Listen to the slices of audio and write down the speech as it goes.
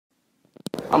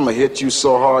I'm gonna hit you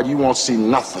so hard you won't see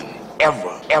nothing.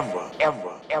 Ever, ever,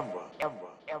 ever, ever, ever,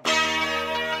 ever.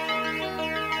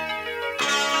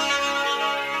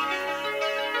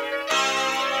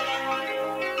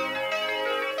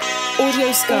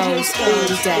 Audio skulls all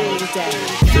day.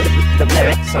 The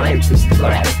merit scientist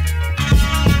lab.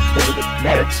 The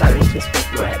merit scientist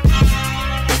lab.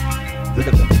 The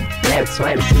merit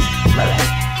scientist lab.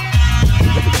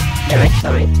 The merit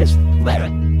scientist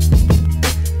lab.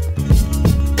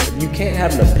 You can't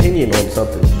have an opinion on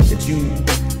something that you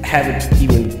haven't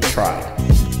even tried.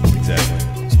 Exactly.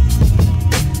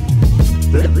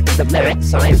 The merit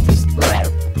scientist lab.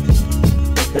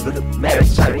 The merit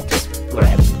scientist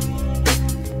lab.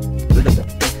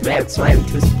 Merit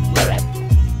scientist lab.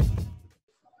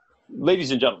 Ladies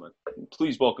and gentlemen,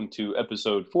 please welcome to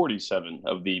episode 47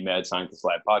 of the Mad Scientist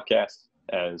Lab podcast.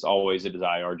 As always, it is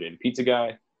I, RJ, the pizza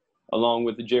guy, along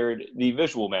with Jared, the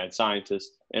visual mad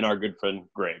scientist, and our good friend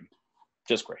Greg.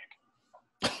 Just Greg.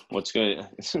 What's good?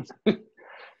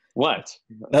 What?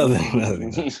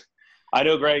 Nothing. I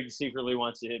know Greg secretly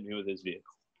wants to hit me with his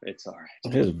vehicle. It's all right.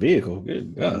 His vehicle,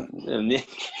 good God.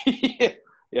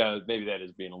 Yeah, maybe that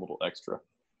is being a little extra.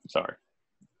 Sorry.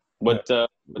 What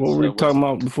were we talking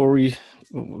about before we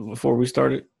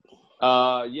started?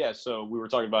 Yeah, so we were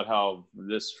talking about how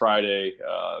this Friday,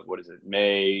 what is it,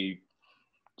 May,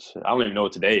 I don't even know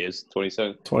what today is,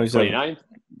 29th?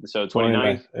 So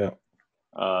 29th, yeah.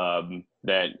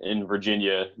 That in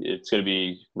Virginia, it's going to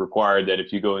be required that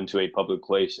if you go into a public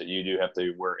place that you do have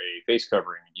to wear a face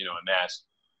covering, a mask,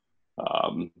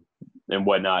 and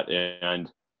whatnot.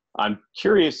 And I'm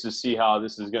curious to see how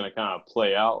this is going to kind of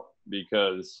play out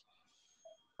because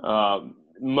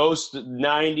most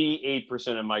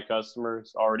 98% of my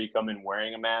customers already come in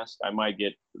wearing a mask. I might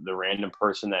get the random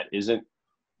person that isn't.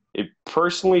 It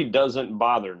personally doesn't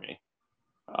bother me,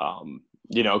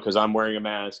 because I'm wearing a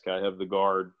mask. I have the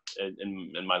guard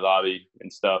in my lobby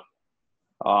and stuff.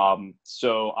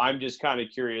 So I'm just kind of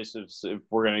curious if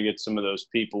we're going to get some of those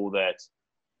people that,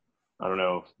 I don't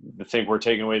know, think we're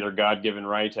taking away their God-given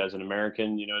right as an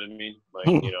American, you know what I mean? Like,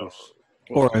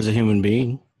 Or as a human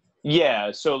being.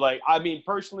 Yeah. So,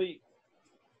 personally,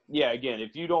 yeah, again,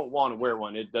 if you don't want to wear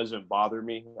one, it doesn't bother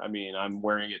me. I mean, I'm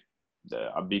wearing it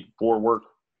before work.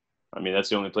 I mean, that's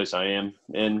the only place I am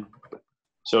in.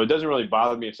 So it doesn't really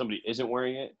bother me if somebody isn't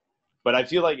wearing it. But I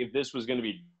feel like if this was going to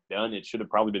be done, it should have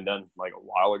probably been done like a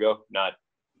while ago, not,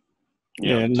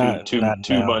 two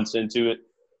months into it.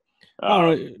 I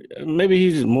don't know, maybe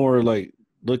he's just more like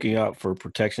looking out for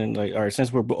protection. Like, all right,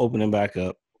 since we're opening back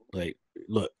up, like,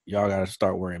 look, y'all got to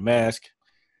start wearing masks,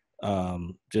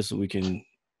 just so we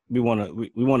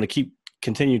want to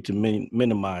continue to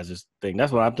minimize this thing.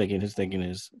 That's what I'm thinking. His thinking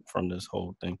is from this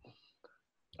whole thing.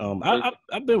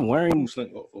 I've been wearing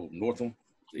Northam.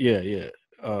 Yeah.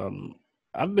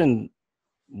 I've been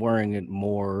wearing it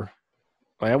more.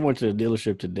 Like, I went to the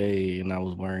dealership today and I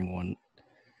was wearing one.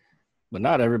 But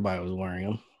not everybody was wearing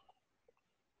them.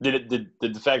 Did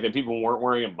the fact that people weren't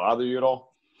wearing them bother you at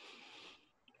all?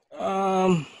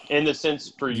 In the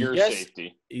sense for your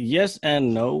safety? Yes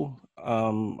and no.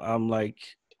 I'm like,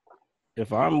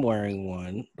 if I'm wearing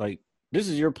one, like, this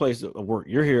is your place of work.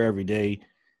 You're here every day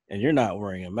and you're not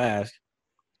wearing a mask.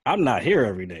 I'm not here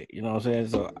every day. You know what I'm saying?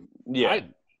 So yeah,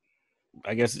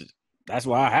 I guess that's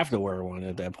why I have to wear one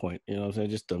at that point. You know what I'm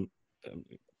saying? Just to...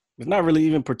 It's not really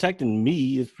even protecting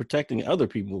me. It's protecting other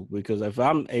people, because if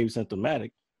I'm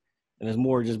asymptomatic, and it's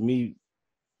more just me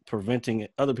preventing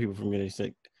other people from getting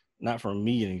sick, not from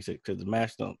me getting sick, because the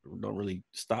masks don't really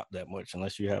stop that much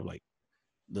unless you have like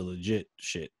the legit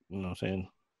shit. You know what I'm saying?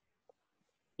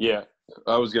 Yeah,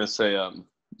 I was gonna say,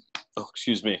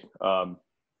 excuse me. I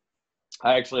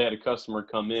actually had a customer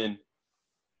come in,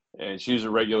 and she's a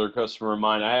regular customer of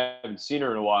mine. I haven't seen her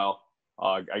in a while.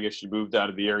 I guess she moved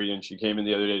out of the area, and she came in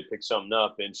the other day to pick something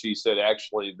up, and she said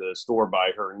actually the store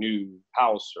by her new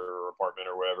house or apartment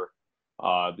or whatever,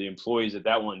 the employees at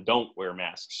that one don't wear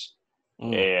masks.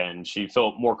 And she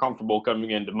felt more comfortable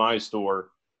coming into my store.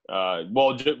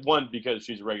 One, because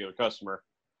she's a regular customer,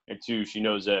 and two, she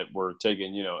knows that we're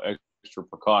taking, extra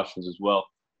precautions as well.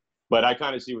 But I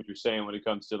kind of see what you're saying when it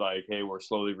comes to like, hey, we're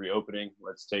slowly reopening.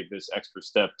 Let's take this extra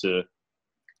step to,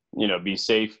 be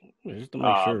safe. Yeah, just to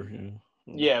make sure.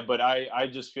 Yeah, but I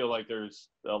just feel like there's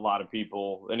a lot of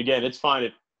people, and again, it's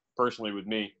fine personally with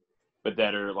me, but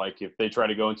that are like, if they try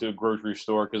to go into a grocery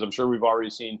store, because I'm sure we've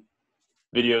already seen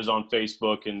videos on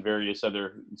Facebook and various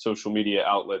other social media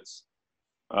outlets,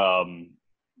 people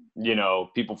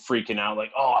freaking out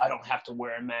like, oh, I don't have to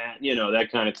wear a mask, that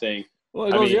kind of thing. Well,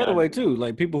 it goes the other way too.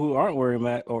 Like, people who aren't wearing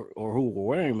masks or who are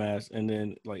wearing masks and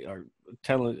then like are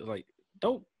telling, like,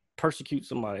 don't persecute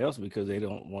somebody else because they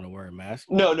don't want to wear a mask.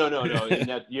 No.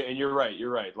 And you're right. You're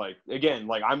right. Like, again,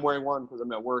 like I'm wearing one because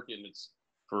I'm at work and it's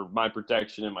for my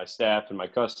protection and my staff and my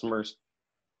customers.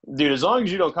 Dude, as long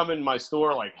as you don't come into my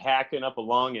store like hacking up a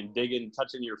lung and digging,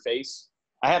 touching your face.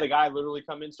 I had a guy literally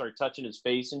come in, start touching his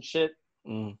face and shit.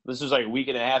 This was like a week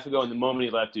and a half ago, and the moment he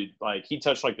left, dude, like he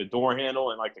touched like the door handle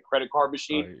and like the credit card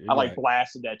machine. I like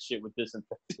blasted that shit with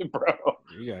disinfectant, bro.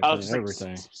 You gotta clean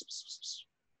everything.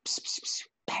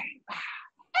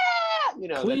 You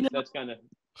know, that's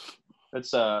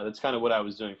kind of what I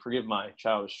was doing. Forgive my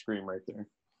childish scream right there.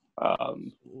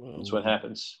 That's what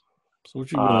happens. So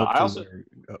what you been up to?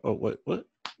 What?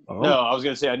 Oh. No, I was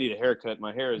gonna say I need a haircut.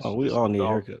 My hair is. Oh, we all need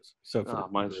haircuts, except for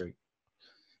Greg.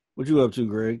 What you up to,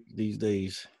 Greg, these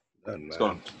days? Nothing,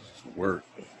 man. Work.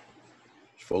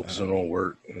 Focusing on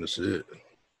work, and that's it.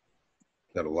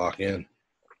 Got to lock in.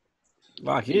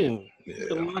 Lock in? Yeah.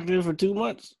 Locked in for 2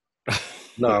 months?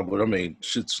 Nah, but I mean,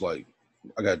 shit's like,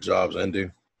 I got jobs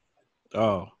ending.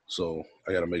 Oh. So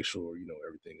I got to make sure,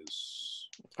 everything is.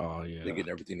 Oh, yeah. They get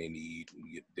everything they need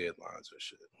and get deadlines and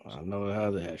shit. I know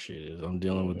how that shit is. I'm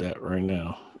dealing with that right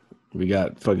now. We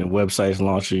got fucking websites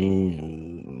launching,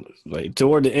 and like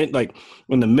toward the end, like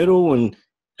in the middle when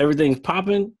everything's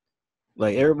popping,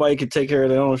 like everybody can take care of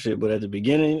their own shit. But at the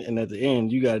beginning and at the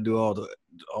end, you got to do all the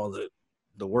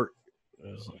work.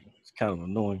 It's kind of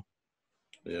annoying.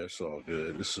 Yeah, it's all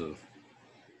good. It's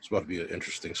about to be an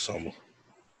interesting summer.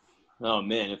 Oh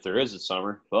man, if there is a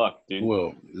summer, fuck, dude.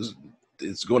 Well,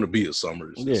 it's going to be a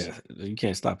summer. You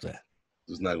can't stop that.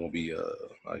 It's not going to be,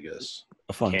 I guess,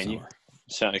 a fun summer.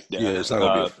 Yeah, it's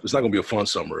not gonna be a fun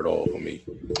summer at all for me.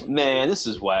 Man, this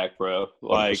is whack, bro.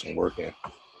 Like some working.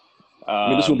 I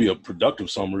mean, this will be a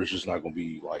productive summer. It's just not gonna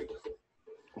be like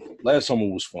last summer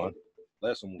was fun.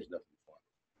 Last summer was definitely fun.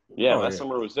 Yeah, last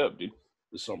summer was dope, dude.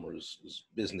 This summer is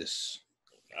business.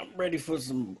 I'm ready for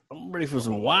some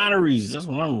wineries. That's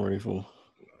what I'm ready for.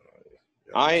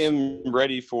 I am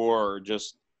ready for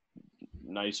just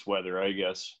nice weather, I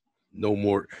guess. No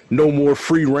more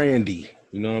free Randy.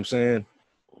 You know what I'm saying?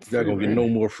 You're not gonna get no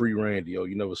more free Randy. Yo,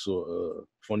 you never saw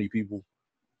Funny People?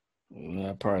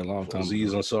 Probably a long time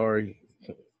Aziz Ansari.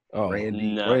 Oh,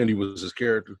 Randy. No. Randy was his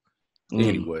character.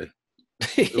 Anyway,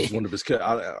 it was one of his.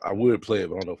 I would play it,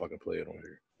 but I don't know if I can play it on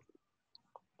here.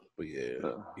 But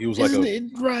yeah, he was like it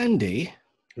Randy?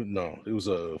 No, it was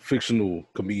a fictional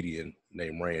comedian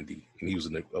named Randy, and he was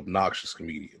an obnoxious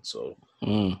comedian. So,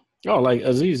 oh, like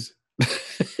Aziz.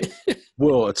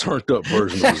 Well, a turned up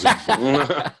version of Aziz.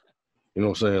 You know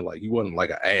what I'm saying? Like he wasn't like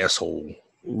an asshole.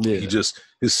 Yeah.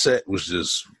 His set was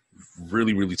just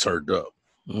really, really turned up.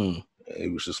 And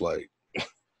it was just like,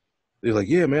 they're like,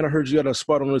 yeah, man, I heard you got a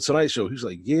spot on the Tonight Show. He's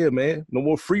like, yeah, man, no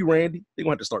more free Randy. They're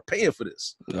gonna have to start paying for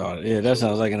this. Oh, yeah, that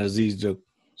sounds like an Aziz joke.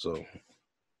 So,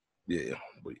 yeah,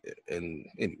 and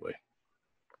anyway.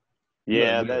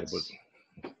 Yeah, that's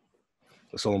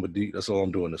all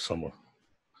I'm doing this summer.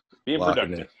 Being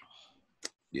productive.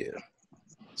 Yeah.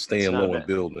 Staying low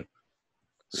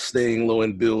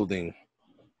in building.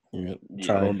 Yeah.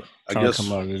 Trying to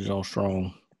come out of the zone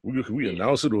strong. We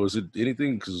announce it, or is it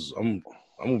anything? Because I'm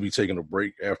gonna be taking a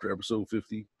break after episode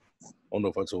 50. I don't know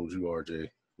if I told you, RJ,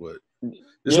 but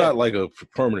it's not like a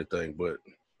permanent thing. But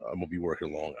I'm gonna be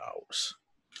working long hours.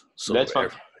 So that's fine.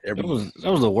 That was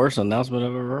the worst announcement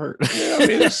I've ever heard. Yeah, I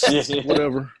mean, it's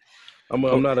whatever.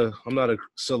 I'm not a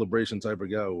celebration type of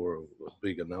guy or a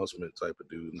big announcement type of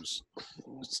dude. It's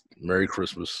Merry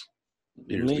Christmas.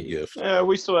 Here's the gift. Yeah,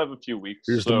 we still have a few weeks.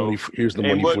 Here's the money. Here's the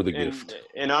money for the gift.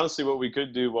 And honestly, what we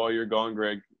could do while you're gone,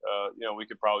 Greg, we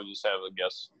could probably just have a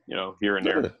guest, here and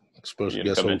there, special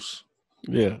guest hosts.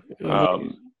 Yeah.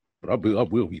 But I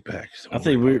will be back. So I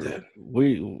think me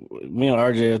and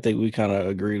RJ, I think we kind of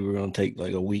agreed we're gonna take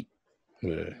like a week.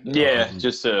 Yeah,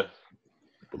 just to.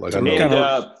 Like kind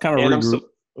of regroup.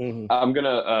 I'm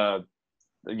gonna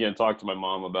again talk to my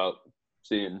mom about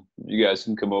seeing you guys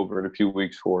can come over in a few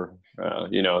weeks for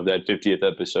that 50th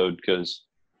episode, because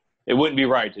it wouldn't be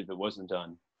right if it wasn't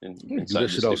done. Do that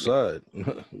shit outside.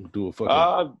 Do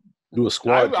a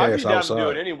squad I'd cast be down outside. to do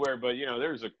it anywhere, but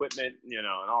there's equipment, and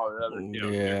all the other.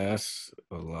 Yeah, that's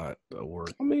a lot of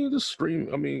work. I mean, just stream.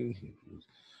 I mean,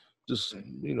 just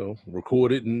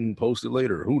record it and post it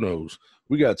later. Who knows?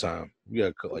 We got time. We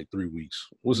got like 3 weeks.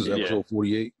 What's this episode?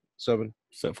 48, 7,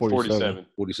 47.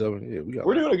 47. Yeah,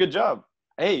 We're doing a good job.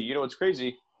 Hey, what's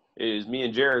crazy is me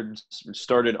and Jared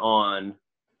started on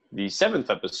the 7th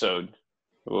episode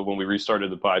when we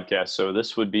restarted the podcast. So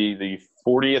this would be the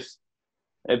 40th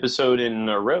episode in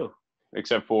a row,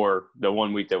 except for the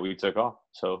 1 week that we took off.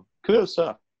 So kudos to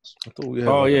us.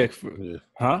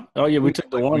 Huh? Oh yeah, we took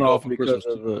the one off because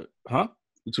of the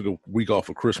We took a week off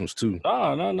for Christmas too.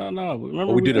 Oh no.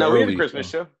 Remember we did it No, we had a early. Christmas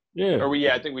show. Yeah. Or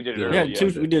I think we did it Yeah.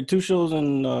 early. We did 2 shows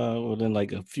in within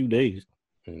like a few days.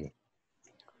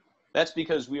 That's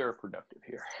because we are productive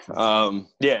here.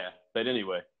 Yeah, but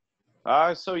anyway.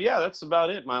 So yeah, that's about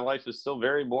it. My life is still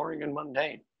very boring and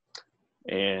mundane.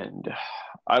 And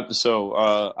I've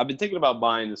been thinking about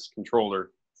buying this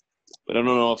controller, but I don't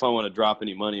know if I want to drop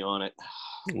any money on it.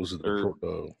 Was it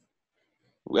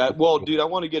Well, dude, I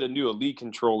want to get a new Elite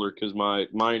controller because mine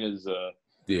is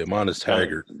mine is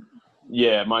Taggart.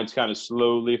 Mine's kind of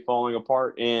slowly falling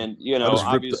apart, and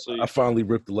obviously, I finally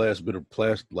ripped the last bit of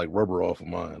plastic, like rubber, off of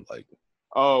mine. Like,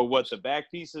 oh, what, the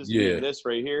back pieces? Yeah, this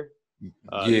right here.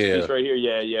 Yeah, this piece right here.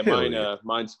 Yeah.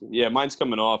 Mine's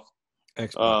coming off.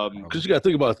 Because you got to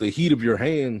think about the heat of your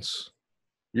hands.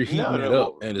 You're heating it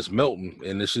up, and it's melting,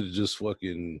 and this should just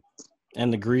fucking.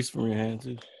 And the grease from your hand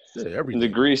too. Yeah, everything. The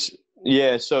grease.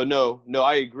 Yeah. So no,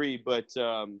 I agree, but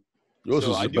yours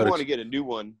I do want to get a new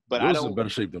one, but I don't. Yours is in better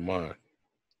shape than mine.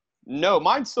 No,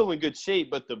 mine's still in good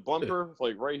shape, but the bumper,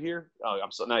 like right here,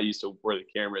 I'm so not used to where the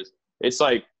camera is. It's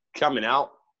like coming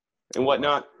out and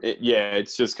whatnot.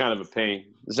 It's just kind of a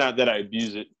pain. It's not that I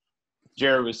abuse it.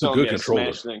 Jared was telling me I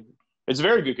smash thing. It's a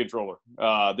very good controller.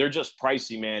 They're just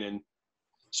pricey, man, and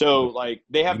so like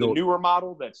they have the newer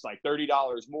model that's like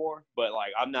 $30 more, but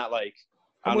like I'm not like.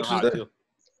 How much is that?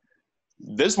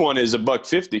 This one is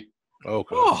 $150.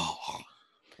 Okay. Oh,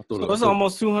 so that's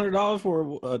almost $200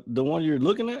 for the one you're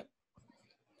looking at.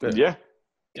 Yeah.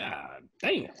 God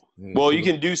damn. Well, you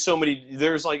can do so many.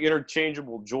 There's like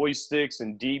interchangeable joysticks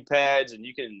and D-pads, and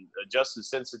you can adjust the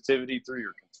sensitivity through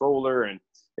your controller. And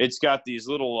it's got these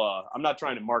little. I'm not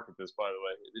trying to market this, by the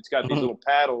way. It's got these little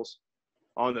paddles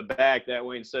on the back. That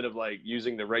way, instead of like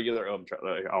using the regular,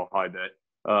 I'll hide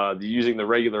that. Using the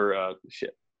regular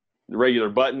the regular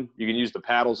button, you can use the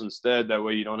paddles instead. That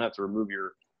way, you don't have to remove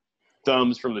your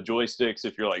thumbs from the joysticks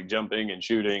if you're like jumping and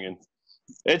shooting, and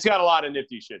it's got a lot of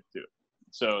nifty shit to it.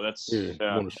 So that's you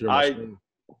want to share my screen?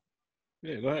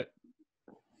 Yeah, go ahead.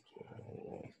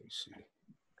 Let's see.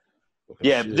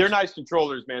 Okay, they're nice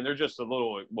controllers, man. They're just a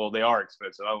little. Well, they are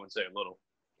expensive. I wouldn't say a little.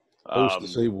 Host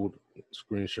disabled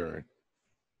screen sharing.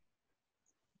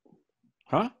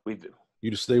 Huh? We do.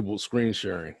 You disabled screen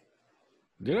sharing.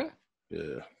 Did I?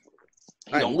 Yeah.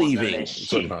 I'm leaving.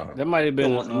 That might have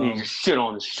been shit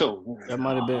on the show. That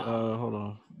might have been. Hold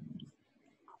on. It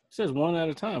says one at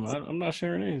a time. I'm not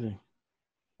sharing anything.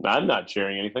 I'm not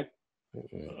sharing anything.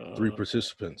 3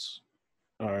 participants.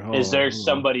 All right. Is there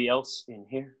somebody else in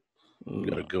here?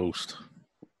 Got a ghost.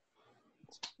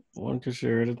 One can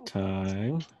share at a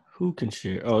time. Who can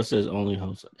share? Oh, it says only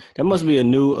host. That must be a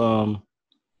new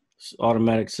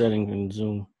automatic setting in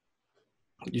Zoom.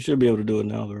 You should be able to do it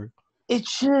now, Greg. It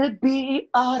should be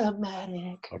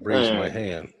automatic. I raised my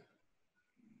hand.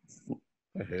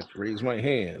 I had to raise my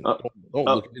hand. Don't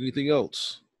look at anything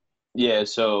else. Yeah,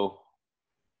 so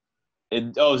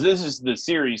this is the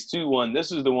Series 2 one.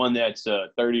 This is the one that's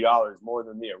 $30 more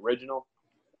than the original.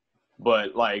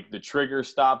 But like the trigger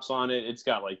stops on it, it's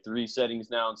got like 3 settings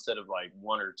now instead of like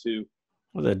 1 or 2.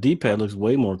 Well, that D-pad looks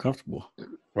way more comfortable.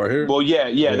 Right here? Well,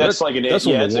 yeah, that's like an that's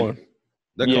on the one.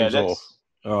 That comes off.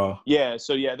 Oh. Yeah,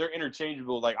 so yeah, they're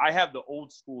interchangeable. Like I have the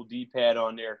old school D-pad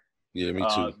on there. Yeah, me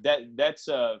too. That's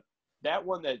that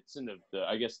one that's in the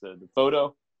I guess the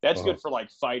photo. That's good for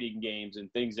like fighting games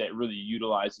and things that really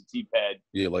utilize the D-pad.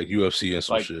 Yeah, like UFC and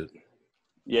some shit.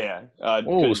 Yeah.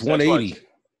 It's 180.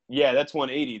 Yeah, that's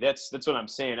 180. That's what I'm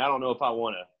saying. I don't know if I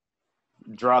want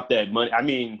to drop that money. I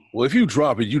mean, well, if you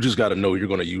drop it, you just got to know you're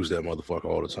going to use that motherfucker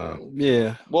all the time.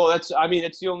 Yeah. Well, it's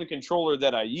the only controller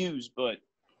that I use, but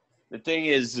the thing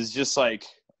is just like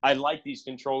I like these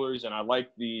controllers and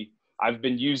I've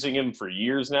been using them for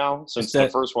years now since the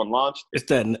first one launched. It's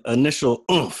that initial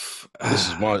oomph. This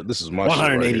is my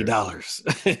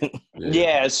 $180.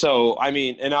 Yeah. So I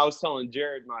mean, and I was telling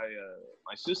Jared, my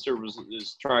sister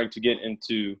is trying to get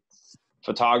into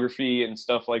photography and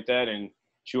stuff like that, and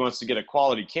she wants to get a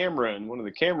quality camera. And one of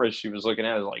the cameras she was looking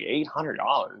at is like $800,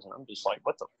 and I'm just like,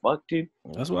 what the fuck, dude?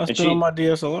 That's what I spent on my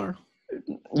DSLR.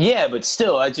 Yeah, but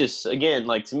still, I just again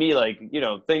like to me like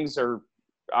things are.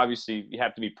 Obviously, you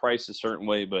have to be priced a certain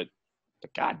way, but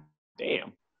god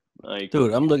damn. Like,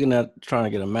 dude, I'm looking at trying to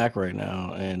get a Mac right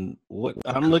now, and what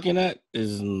I'm looking at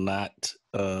is not.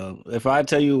 If I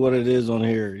tell you what it is on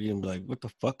here, you'll be like, "What the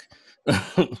fuck?"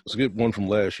 Let's get one from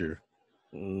last year.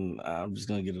 I'm just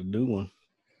gonna get a new one.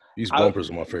 These bumpers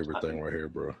are my favorite thing right here,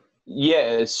 bro.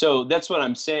 Yeah, so that's what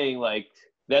I'm saying. Like,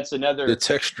 that's another. The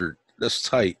texture, that's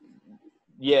tight.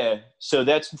 Yeah, so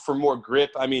that's for more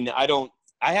grip. I mean,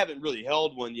 I haven't really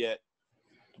held one yet,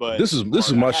 but this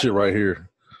is my shit right here.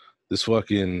 This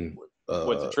fucking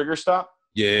What, the trigger stop?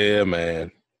 Yeah,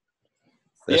 man.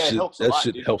 That it helps a lot,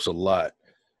 shit dude. helps a lot.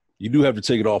 You do have to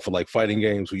take it off for like fighting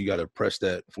games where you got to press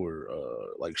that for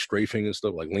like strafing and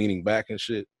stuff, like leaning back and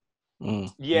shit.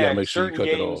 Mm. You Yeah, gotta in make sure you certain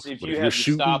cut that games, off. if But you you're have the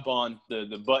shooting, stop on,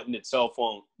 the button itself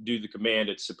won't do the command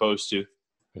it's supposed to.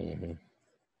 Mhm.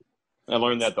 I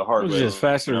learned that the hard What way. is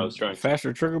this, when I was trying.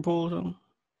 faster trigger pull or something?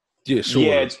 Yeah,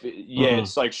 shorter.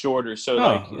 It's like shorter. So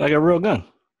like a real gun.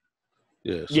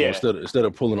 Yeah, so Yeah. instead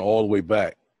of pulling all the way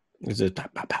back, Is it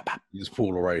pop, pop, pop, pop? you just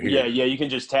pull it right here. Yeah, you can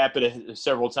just tap it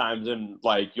several times and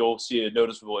like you'll see a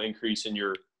noticeable increase in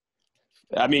your.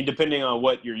 I mean, depending on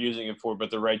what you're using it for,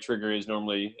 but the right trigger is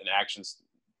normally an action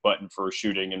button for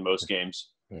shooting in most games.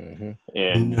 Mm-hmm.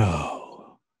 And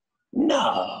No.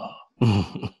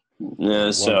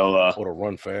 Yeah, so or to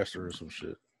run faster or some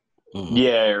shit.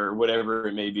 yeah, or whatever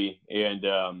it may be. And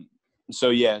so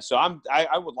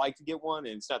I would like to get one,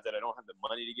 and it's not that I don't have the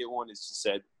money to get one. It's just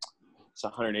that it's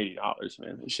 $180,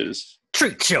 man. This shit is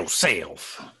Treat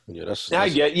yourself. Yeah, that's I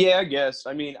guess.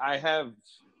 I mean, I have.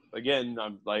 Again,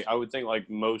 I'm like I would think like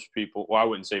most people. Well, I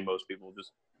wouldn't say most people.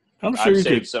 Just I'm sure you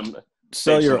could save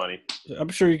sell some money. I'm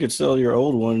sure you could sell your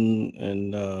old one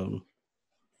and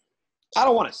I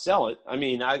don't want to sell it. I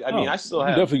mean, I still you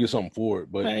have. definitely get something for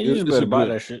it, but man, you just better buy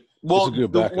that shit. Well, it's a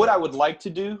good backup. what I would like to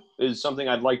do is something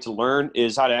I'd like to learn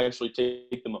is how to actually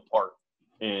take them apart,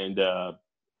 and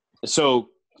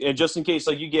and just in case,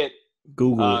 like you get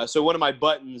Google. So one of my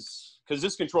buttons, because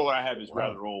this controller I have is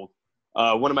rather old.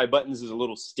 One of my buttons is a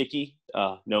little sticky.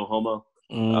 No homo.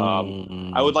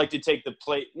 I would like to take the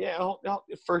plate. Yeah.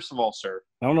 First of all, sir.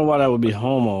 I don't know why that would be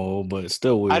homo, but it's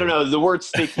still weird. I don't know. The word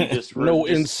sticky just no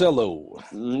just, incello.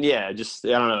 Yeah, just I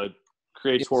don't know. It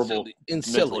creates horrible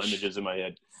mental Incelish. images in my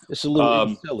head. It's a little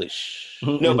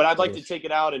incelish. No, but I'd like to take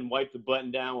it out and wipe the button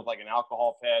down with like an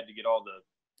alcohol pad to get all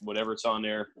the whatever's on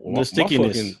there. The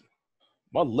stickiness.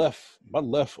 My left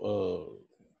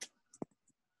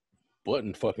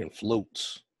button fucking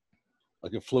floats.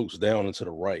 Like it floats down and to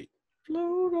the right.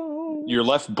 Your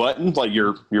left button, like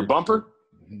your bumper?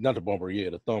 Not the bumper,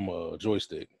 yeah, the thumb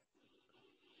joystick.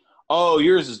 Oh,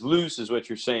 yours is loose is what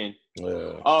you're saying.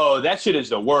 Oh, that shit is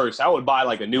the worst. I would buy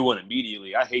like a new one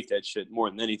immediately. I hate that shit more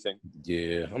than anything.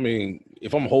 Yeah, I mean,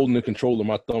 if I'm holding the controller,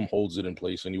 my thumb holds it in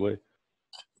place anyway.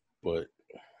 But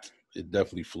it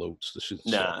definitely floats. The shit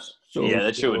sucks. Yeah,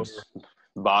 that shit would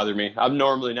bother me. I'm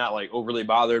normally not like overly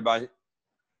bothered by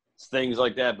things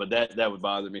like that, but that would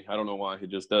bother me. I don't know why. It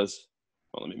just does.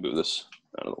 Well, let me move this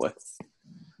out of the way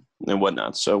and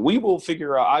whatnot. So we will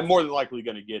figure out. I'm more than likely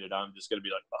going to get it. I'm just going to be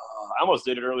like, I almost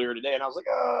did it earlier today, and I was like,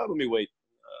 let me wait.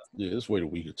 Yeah, let's wait a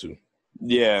week or two.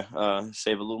 Yeah,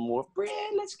 save a little more bread.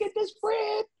 Let's get this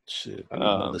bread. Shit, I need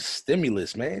another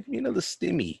stimulus, man. Give me another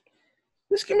stimmy.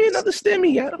 Just give me another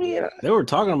stimmy. I mean, they were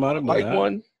talking about it, but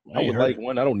one. I would like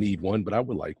one. I don't need one, but I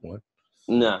would like one.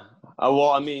 Nah.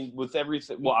 Well, I mean, with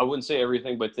everything. Well, I wouldn't say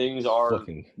everything, but things are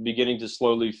beginning to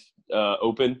slowly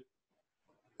open.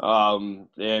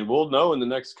 And we'll know in the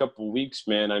next couple of weeks,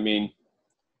 man. I mean,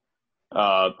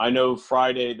 I know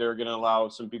Friday they're going to allow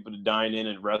some people to dine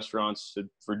in restaurants in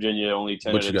Virginia, only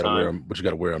 10 at a time. But you got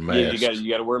to wear a mask. Yeah, you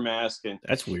got to wear a mask. And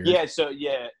that's weird. Yeah, so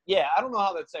yeah. I don't know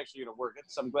how that's actually going to work.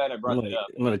 I'm glad I brought it up.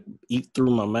 I'm going to eat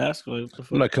through my mask. I'm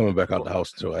not coming back out the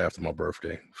house until after my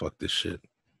birthday. Fuck this shit.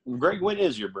 Greg, when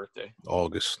is your birthday?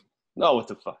 August. Oh, what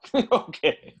the fuck?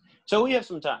 Okay. So we have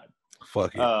some time.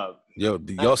 Fuck it.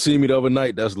 Y'all see me the other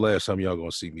night. That's the last time y'all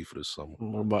going to see me for this summer.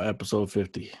 What about episode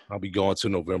 50? I'll be going to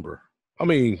November. I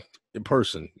mean, in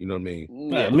person. You know what I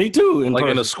mean? Yeah, me too.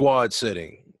 In a squad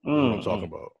setting. You know what I'm talking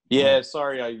about. Yeah,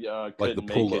 sorry I couldn't like the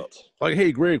pull make up. it. Like,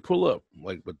 hey, Greg, pull up.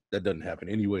 Like, but that doesn't happen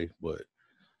anyway. But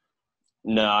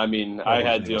no, I mean, I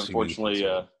had to unfortunately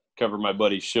cover my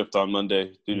buddy's shift on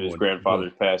Monday due to his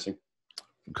grandfather's passing.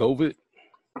 COVID?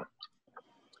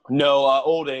 No,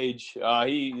 old age.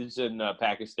 He's in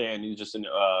Pakistan. He's just an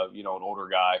older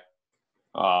guy.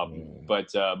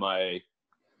 But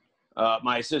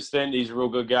my assistant, he's a real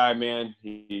good guy, man.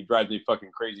 He drives me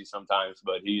fucking crazy sometimes,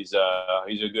 but he's a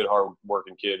good, hard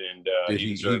working kid, and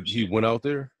he went out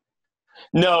there.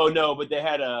 No, but they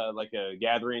had a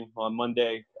gathering on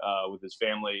Monday with his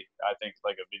family. I think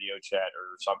like a video chat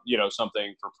or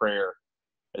something for prayer.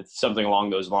 It's something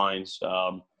along those lines.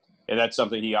 And that's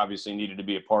something he obviously needed to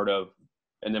be a part of.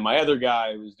 And then my other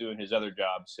guy was doing his other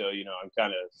job. So, I'm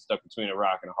kind of stuck between a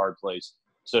rock and a hard place.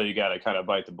 So you got to kind of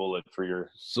bite the bullet for your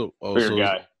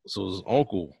guy. So his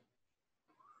uncle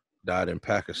died in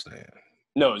Pakistan.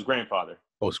 No, his grandfather.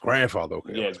 Oh, his grandfather.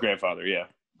 Okay. Yeah, his grandfather. Yeah.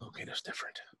 Okay, that's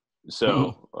different.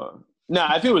 So,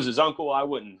 if it was his uncle, I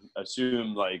wouldn't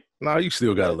assume like. Nah, you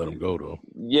still got to let him go, though.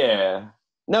 Yeah.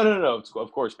 No.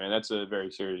 Of course, man. That's a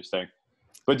very serious thing.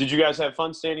 But did you guys have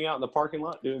fun standing out in the parking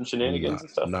lot doing shenanigans and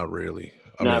stuff? Not really.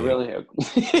 Not really. Okay.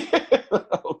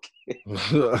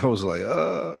 I was like,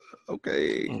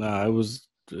 okay. Nah, it was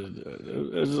a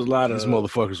lot of These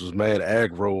motherfuckers was mad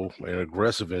aggro and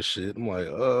aggressive and shit. I'm like,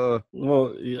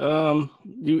 Well,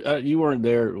 you weren't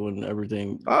there when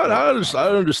everything. I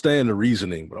understand the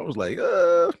reasoning, but I was like,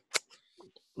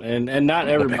 and not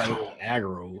everybody was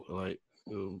aggro. Like,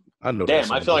 I know.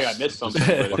 Damn, I feel like I missed something,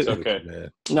 but it's okay.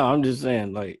 Man. No, I'm just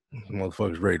saying, like,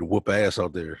 Motherfuckers ready to whoop ass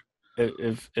out there.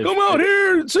 If Come out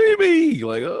here and see me,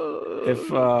 like,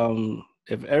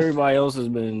 if everybody else has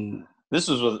been, this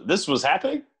was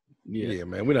happening. Yeah,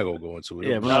 man, we're not gonna go into it.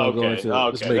 Yeah, we're not going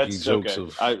to. Just making jokes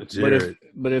of Jared.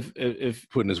 But if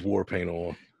putting his war paint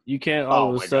on, you can't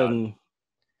all of a sudden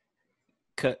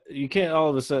you can't all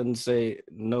of a sudden say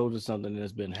no to something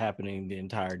that's been happening the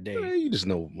entire day. You just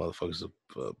know motherfuckers.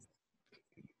 Don't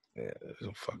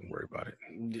fucking worry about it.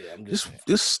 Yeah,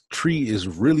 this tree is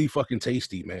really fucking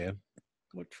tasty, man.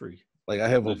 What tree? Like I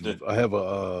have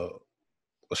a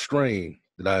strain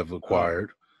that I've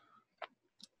acquired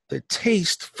that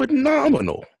tastes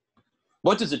phenomenal.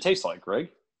 What does it taste like, Greg?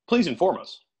 Please inform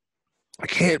us. I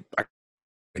can't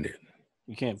find it.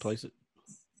 You can't place it.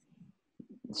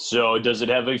 So does it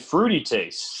have a fruity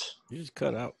taste? You just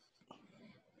cut out.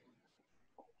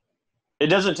 It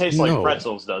doesn't taste like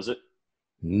pretzels, does it?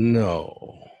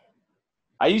 No.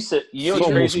 I used to. You know, it's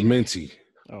almost crazy? minty.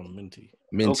 Oh, minty.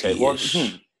 Minty. Okay, well,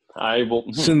 I will.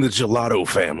 It's in the gelato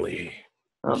family.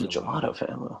 Oh, the gelato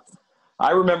family.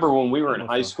 I remember when we were in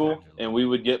high school and we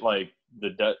would get like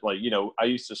I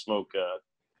used to smoke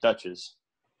Dutches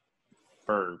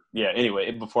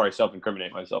anyway, before I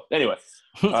self-incriminate myself. Anyway,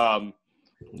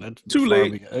 that's too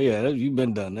late. Yeah, you've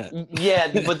been done that. Yeah,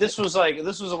 but this was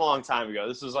a long time ago.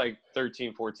 This was like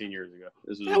 13, 14 years ago.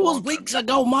 That was weeks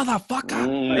ago,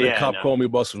 motherfucker. I had a cop call me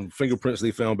about some fingerprints they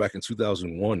found back in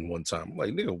 2001 one time. I'm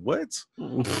like, nigga, what?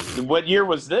 What year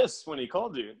was this when he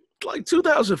called you? Like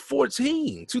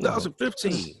 2014,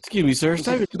 2015. Excuse me, sir.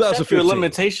 2015. Your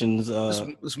limitations.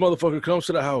 This motherfucker comes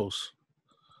to the house.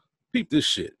 Peep this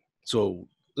shit. So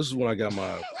this is when I got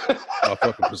my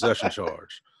fucking possession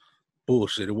charge.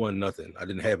 Bullshit. It wasn't nothing. I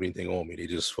didn't have anything on me. They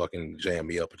just fucking jammed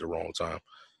me up at the wrong time.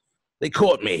 They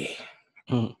caught me.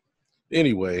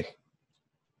 Anyway,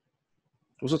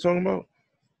 what was I talking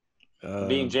about?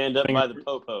 Being jammed up by the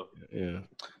popo. Yeah.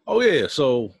 Oh yeah.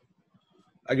 So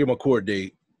I get my court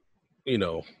date. You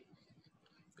know,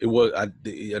 I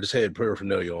just had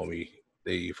paraphernalia on me.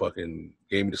 They fucking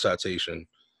gave me the citation.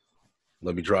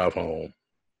 Let me drive home.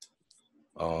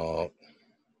 So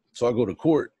I go to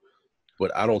court,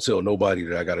 but I don't tell nobody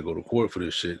that I got to go to court for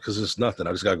this shit because it's nothing.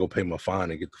 I just got to go pay my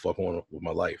fine and get the fuck on with my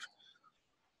life.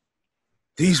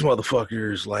 These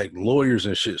motherfuckers, like lawyers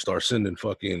and shit, start sending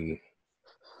fucking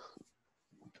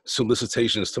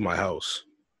solicitations to my house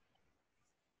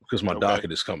because my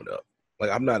docket is coming up. Like,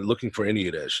 I'm not looking for any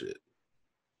of that shit.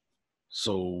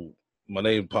 So my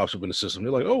name pops up in the system.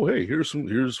 They're like, oh, hey, here's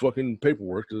fucking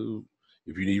paperwork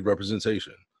if you need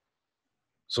representation.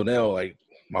 So now, like,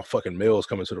 my fucking mail is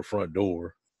coming to the front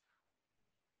door.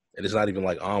 And it's not even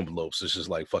like envelopes. It's just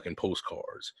like fucking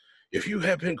postcards. If you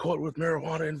have been caught with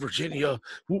marijuana in Virginia,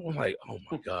 I'm like, oh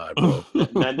my God, bro.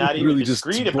 not even really just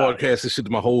broadcast this shit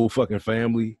to my whole fucking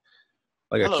family.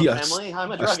 Like, family.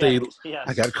 I'm a drug addict. Yes.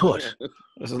 I got caught.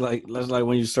 That's like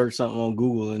when you search something on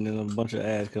Google and then a bunch of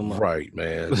ads come up. Right,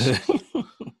 man.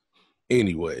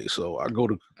 Anyway, so I go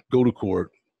to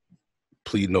court,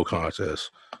 plead no contest,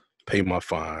 pay my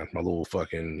fine, my little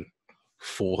fucking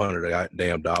 $400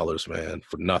 damn dollars, man,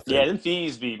 for nothing. Yeah, them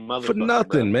fees be motherfucking for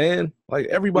nothing, bro. Man. Like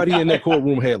everybody in that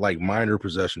courtroom had like minor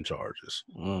possession charges.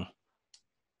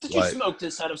 Did you smoke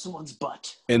this out of someone's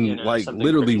butt? And like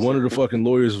literally one of the fucking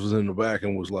lawyers was in the back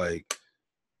and was like,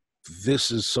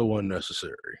 this is so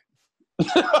unnecessary.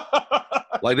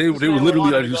 Like they were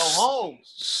literally like just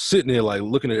sitting there like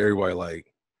looking at everybody like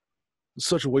it's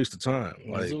such a waste of time.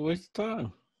 Like, it's a waste of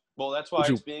time. Well, that's why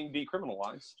it's being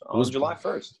decriminalized on July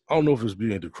 1st. I don't know if it's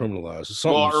being decriminalized.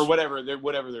 Or whatever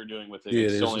they're doing with it. Yeah,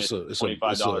 it's only a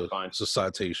 $25 fine. It's a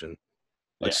citation,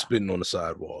 like spitting on the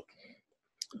sidewalk.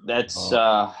 That's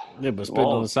but spitting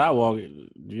on the sidewalk,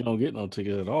 you don't get no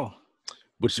ticket at all.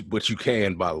 But you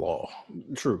can by law.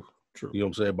 True. You know what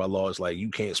I'm saying? By law, it's like you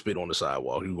can't spit on the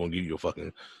sidewalk. You're gonna give you a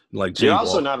fucking like jaywalk. You're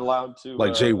also not allowed to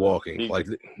like jaywalking. Like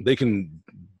they can.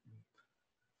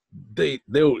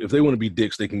 They'll if they want to be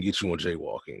dicks, they can get you on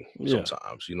jaywalking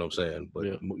sometimes. You know what I'm saying?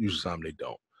 But usually time they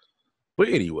don't. But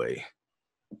anyway,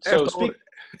 so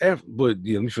let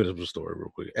me finish the story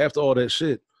real quick. After all that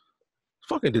shit,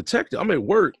 fucking detective. I'm at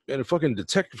work, and a fucking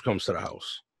detective comes to the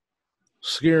house,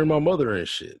 scaring my mother and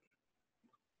shit.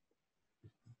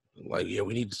 Like, yeah,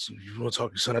 we need to see, you want to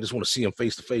talk to your son? I just want to see him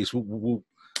face to face.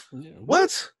 Yeah,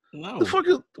 What? No. The fuck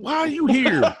is? Why are you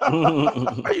here?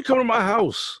 Why are you coming to my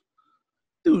house,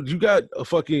 dude? You got a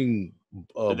fucking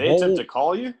Did they bowl. attempt to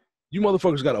call you? You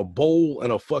motherfuckers got a bowl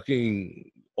and a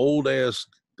fucking old ass,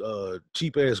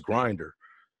 cheap ass grinder,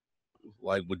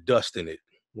 like with dust in it.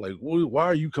 Like, why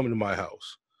are you coming to my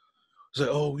house? It's like,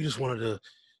 oh, we just wanted to,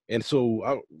 and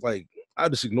so I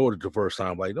just ignored it the first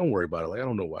time. Like, don't worry about it. Like, I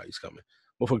don't know why he's coming.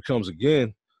 Motherfucker comes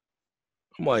again.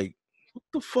 I'm like, what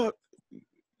the fuck?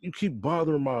 You keep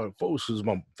bothering my folks because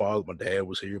my father, my dad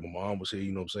was here, my mom was here.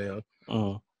 You know what I'm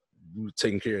saying? You were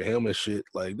taking care of him and shit.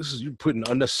 Like, this is you putting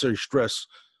unnecessary stress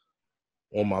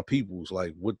on my peoples.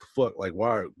 Like, what the fuck? Like,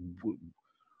 why?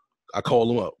 I call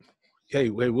them up. Hey,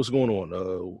 what's going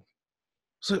on?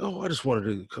 Say, oh, I just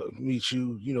wanted to meet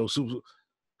you. You know,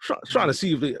 trying to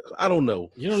see if they. I don't know.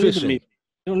 You don't fishing. need to meet.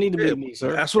 You don't need to meet me,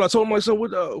 sir. That's what I told my son.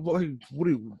 What do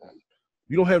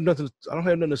you don't have nothing? I don't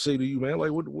have nothing to say to you, man.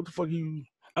 Like, what the fuck are you?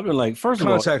 I've been like, first of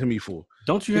all, contacting me for?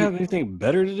 Don't you have anything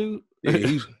better to do?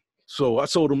 Yeah, so I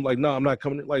told him, like, no, I'm not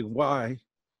coming. Like, why?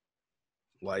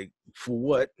 Like, for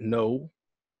what? No.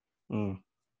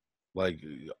 Like,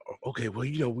 okay, well,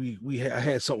 you know, I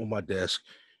had something on my desk.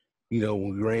 You know,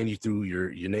 when we ran you through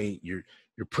your name, your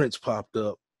prints popped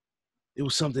up. It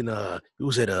was something. It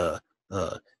was at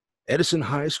Edison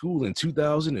High School in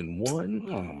 2001.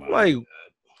 Oh my like,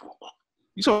 God.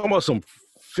 You talking about some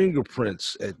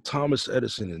fingerprints at Thomas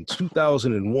Edison in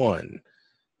 2001?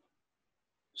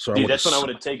 So dude, that's when I would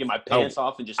have taken my pants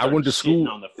off and just started I went to school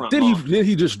on the front then lawn. Then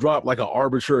he just dropped like an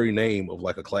arbitrary name of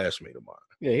like a classmate of mine.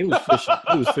 Yeah, he was fishing.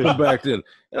 He was fishing back then,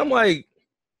 and I'm like,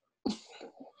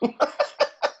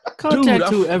 contact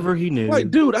whoever he knew. Like,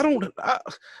 dude, I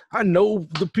know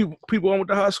the people I went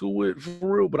to high school with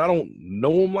for real, but I don't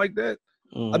know them like that.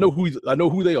 I know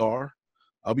who they are.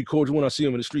 I'll be cordial when I see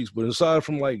them in the streets. But aside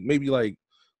from like maybe like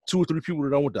 2 or 3 people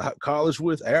that I went to college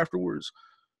with afterwards,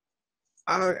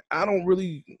 I don't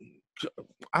really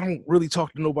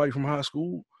talk to nobody from high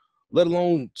school, let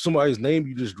alone somebody's name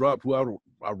you just dropped who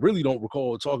I really don't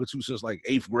recall talking to since like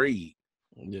 8th grade.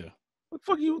 Yeah. What the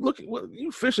fuck you looking? What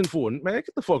you fishing for, man?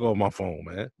 Get the fuck off my phone,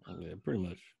 man. Yeah, pretty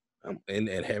much. And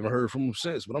haven't heard from him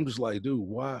since. But I'm just like, dude,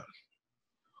 why?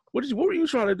 What were you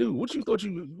trying to do? What you thought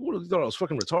I was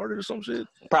fucking retarded or some shit?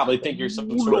 Probably think you're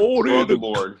some sort of drug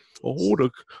lord.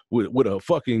 With a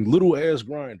fucking little ass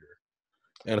grinder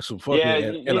and some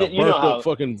fucking and a burnt up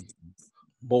fucking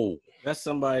bowl. That's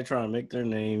somebody trying to make their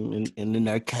name in the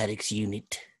narcotics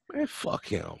unit. Man, fuck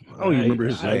him. I don't even remember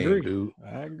his name, dude.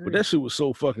 I agree. But that shit was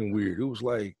so fucking weird. It was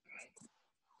like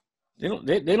they don't.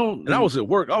 And I was at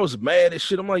work. I was mad as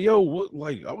shit. I'm like, yo, what?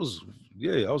 Like, I was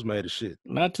mad as shit.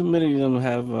 Not too many of them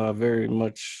have very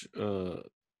much.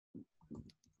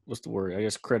 What's the word? I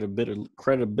guess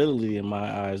credibility in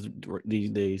my eyes these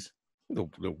days. The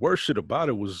worst shit about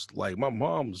it was like my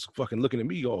mom's fucking looking at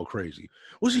me all crazy.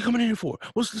 What's he coming in here for?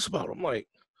 What's this about? I'm like,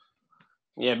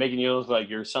 yeah, making you look like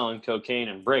you're selling cocaine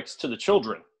and bricks to the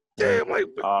children. Yeah, I'm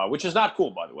like, which is not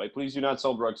cool, by the way. Please do not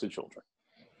sell drugs to children.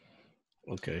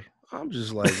 Okay. I'm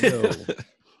just like, yo.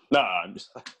 Nah, I'm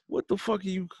just. What the fuck are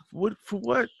you? What for?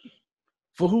 What?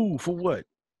 For who? For what? As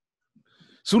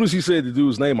soon as he said the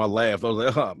dude's name, I laughed. I was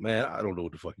like, oh man, I don't know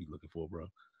what the fuck you looking for, bro.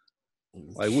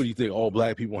 Like, what do you think? All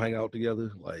black people hang out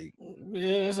together? Like,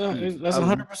 yeah, that's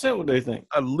 100% what they think.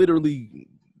 I literally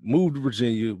moved to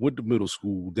Virginia, went to middle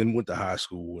school, then went to high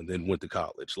school, and then went to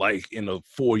college. Like in a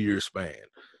 4-year span.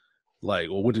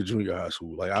 Like, or went to junior high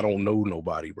school. Like, I don't know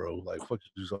nobody, bro. Like, fuck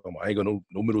you talking about? I ain't gonna know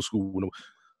no middle school.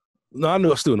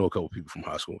 No, I still know a couple people from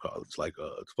high school and college. Like,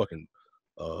 fucking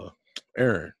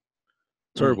Aaron,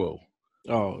 Turbo.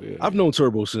 Oh yeah. I've known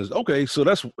Turbo since. Okay, so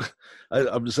that's.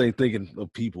 I'm just saying, thinking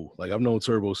of people. Like, I've known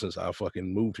Turbo since I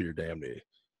fucking moved here. Damn near.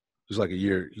 He's like a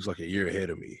year ahead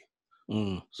of me.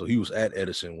 So he was at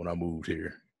Edison when I moved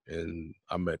here, and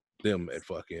I met them at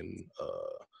fucking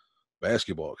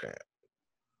basketball camp.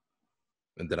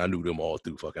 And then I knew them all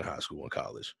through fucking high school and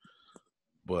college.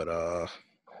 But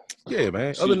yeah,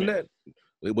 man. Other than that,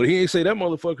 but he ain't say that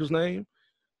motherfucker's name.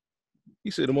 He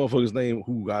said the motherfucker's name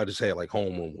who I just had like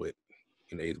homeroom with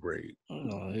in 8th grade.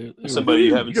 No, somebody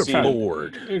you haven't seen.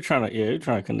 Bored. You're trying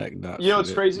to connect dots. You know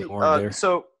what's crazy?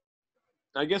 So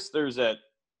I guess there's that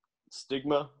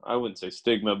stigma. I wouldn't say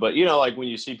stigma, but you know, like when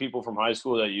you see people from high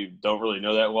school that you don't really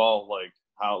know that well, like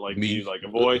how like do you like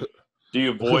avoid? Do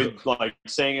you avoid like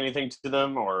saying anything to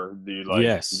them, or do you like?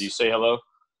 Yes. Do you say hello?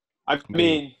 I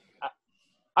mean,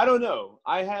 I don't know.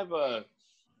 I have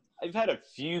I've had a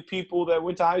few people that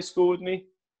went to high school with me,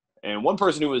 and one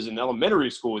person who was in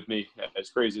elementary school with me, as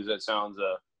crazy as that sounds,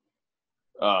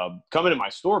 coming to my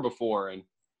store before, and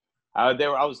I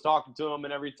was talking to him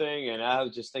and everything, and I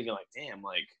was just thinking like, damn,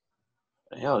 like,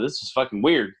 this is fucking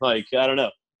weird. Like, I don't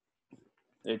know.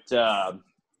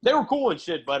 They were cool and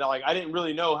shit, but like I didn't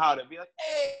really know how to be like,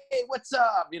 hey, what's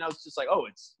up? It's just like,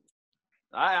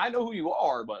 I know who you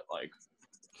are, but like,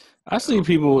 I see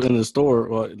people in the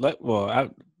store.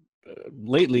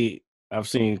 Lately I've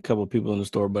seen a couple of people in the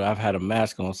store, but I've had a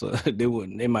mask on, so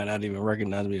they might not even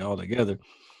recognize me altogether.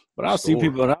 But I'll see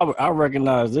people and I'll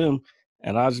recognize them,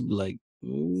 and I'll just be like,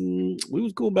 we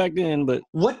was cool back then. But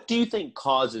what do you think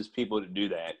causes people to do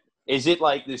that? Is it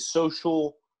like this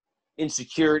social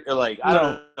insecurity, or like I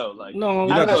don't know, like no,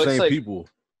 you're I not don't know, the it's same like, people.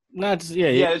 that's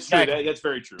true. That's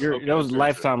very true. That was a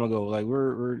lifetime ago. Like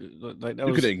we're like that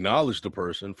You was. could acknowledge the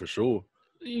person for sure.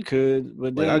 You could,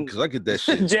 but Like, then because I get that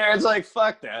shit. Jared's like,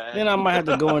 fuck that. Then I might have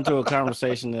to go into a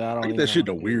conversation that I don't. I get even that shit in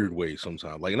a have. weird way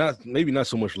sometimes. Like maybe not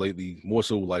so much lately. More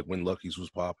so like when Lucky's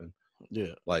was popping.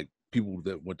 Yeah. Like people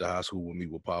that went to high school with me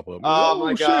would pop up. Oh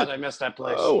my god, shit. I missed that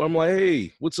place. Oh, I'm like,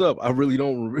 hey, what's up? I really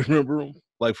don't remember them.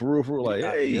 Like for real. Like,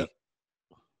 hey, Yep.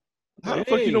 how the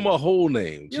fuck you know my whole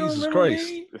name? You Jesus Christ.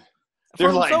 me? They're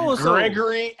From like so-and-so.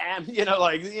 Gregory, and the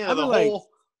like, whole.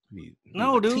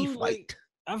 No, dude. Teeth Like,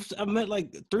 I've met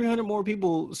like 300 more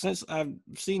people since I've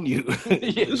seen you.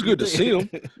 It's good to see them.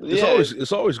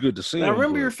 It's always good to see them. I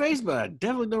remember your face, but I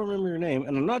definitely don't remember your name.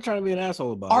 And I'm not trying to be an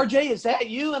asshole about RJ, is that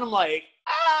you? And I'm like,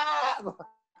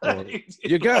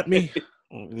 you got me.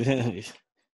 it.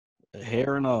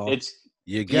 Hair and all.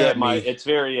 You got me. It's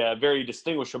very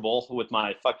distinguishable with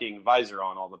my fucking visor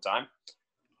on all the time.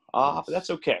 But that's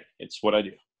okay. It's what I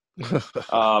do.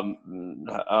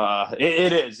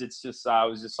 It is. It's just I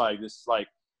was just like this. Like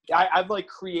I've like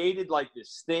created like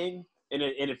this thing, and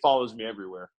it follows me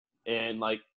everywhere. And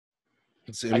like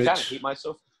It's I kind of hate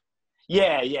myself.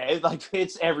 Yeah.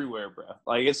 It's everywhere, bro.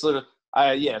 Like it's literally.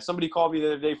 Somebody called me the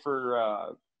other day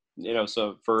for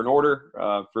for an order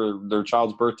for their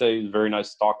child's birthday. It was very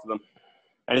nice to talk to them,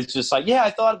 and it's just like,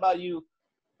 I thought about you.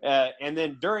 And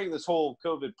then during this whole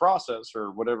COVID process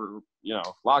or whatever,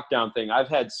 lockdown thing, I've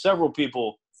had several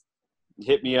people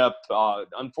hit me up.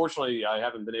 Unfortunately, I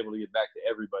haven't been able to get back to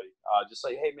everybody. Just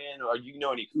like, hey man, are you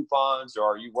know any coupons, or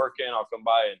are you working? I'll come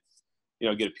by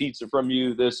and, get a pizza from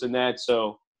you, this and that.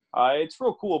 So it's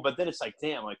real cool. But then it's like,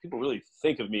 damn, like people really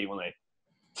think of me when they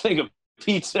think of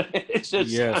pizza. It's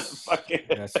just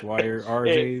That's why you're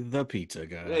RJ the pizza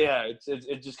guy. Yeah,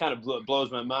 it just kind of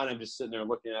blows my mind. I'm just sitting there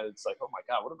looking at it. It's like, oh my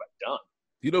god, what have I done?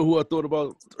 You know who I thought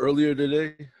about earlier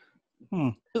today?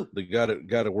 The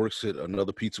guy that works at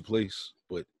another pizza place,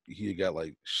 but he got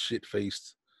like shit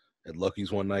faced at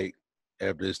Lucky's one night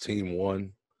after his team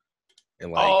won,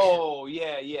 and like,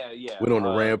 went on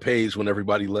a rampage when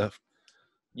everybody left.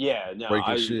 Yeah, no,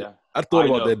 breaking shit. I thought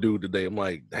about that dude today. I'm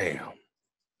like, damn.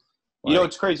 You know,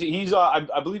 it's crazy. He's, I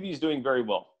believe he's doing very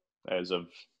well as of,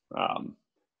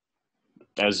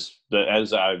 as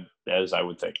I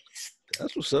would think.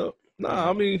 That's what's up. Nah,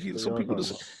 I mean, some people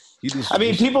just. I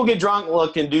mean, people get drunk,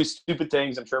 look, and do stupid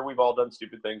things. I'm sure we've all done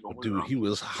stupid things. Dude, he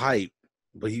was hyped,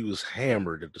 but he was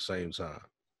hammered at the same time.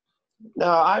 No,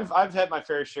 I've had my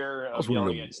fair share of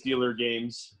yelling at Steeler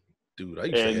games. Dude, I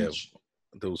used to have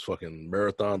those fucking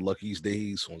marathon Lucky's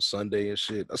days on Sunday and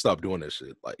shit. I stopped doing that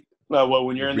shit. Like, well,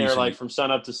 when you're in there like from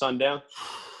sun up to sundown,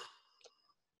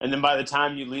 and then by the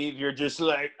time you leave, you're just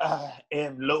like, I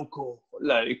am local,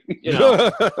 like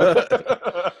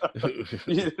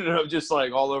just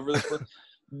like all over the place.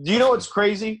 Do you know what's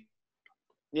crazy?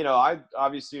 You know, I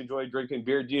obviously enjoy drinking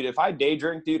beer, dude. If I day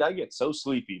drink, dude, I get so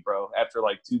sleepy, bro. After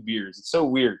like 2 beers, it's so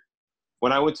weird.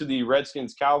 When I went to the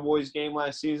Redskins Cowboys game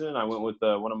last season, I went with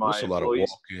one of my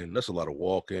employees. That's a lot of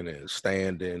walking and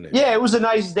standing. And... Yeah, it was a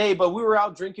nice day, but we were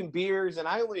out drinking beers, and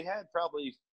I only had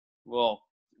probably,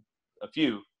 a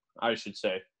few, I should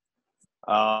say.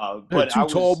 But two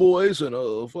tall boys and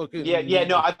a fucking... Yeah,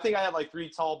 no, I think I had like 3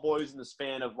 tall boys in the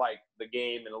span of like the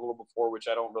game and a little before, which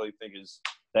I don't really think is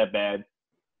that bad.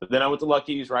 But then I went to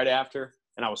Lucky's right after,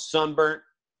 and I was sunburnt.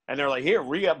 And they're like, here,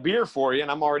 we got beer for you.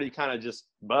 And I'm already kind of just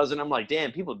buzzing. I'm like,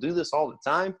 damn, people do this all the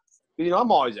time. You know,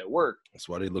 I'm always at work. That's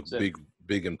why they look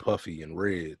big and puffy and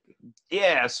red.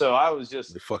 Yeah, so I was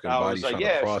just – the fucking body's like,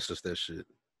 trying to process that shit.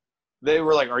 They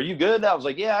were like, are you good? I was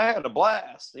like, yeah, I had a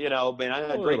blast. You know, man, I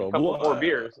had to drink a couple more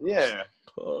beers. Yeah.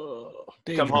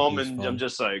 Come home and I'm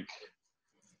just like,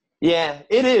 yeah,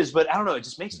 it is. But I don't know. It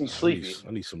just makes me sleepy.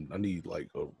 I need like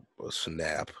a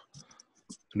snap.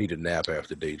 I need a nap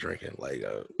after day drinking. Like,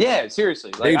 yeah,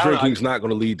 seriously. Like, day drinking's not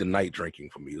going to lead to night drinking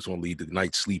for me. It's going to lead to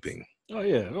night sleeping. Oh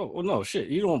yeah, no shit.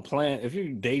 You don't plan if you're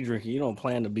day drinking. You don't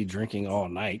plan to be drinking all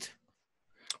night.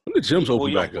 When the gyms Well,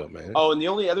 open you back don't- up, man. Oh, and the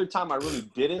only other time I really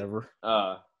did it, Ever.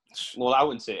 well, I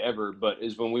wouldn't say ever, but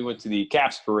is when we went to the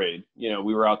Caps parade. You know,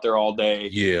 we were out there all day.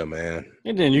 Yeah, man.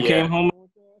 And then you Yeah. came home and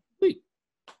went to sleep.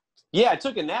 Yeah, I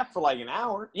took a nap for like an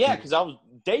hour. Yeah, because I was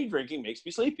day drinking makes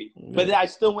me sleepy. But Yeah. I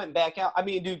still went back out. I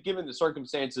mean, dude, given the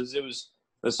circumstances, it was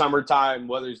the summertime,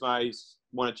 weather's nice,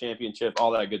 won a championship,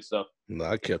 all that good stuff. No,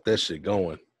 I kept that shit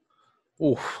going.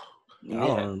 Oof. I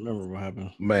don't remember what happened.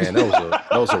 Man,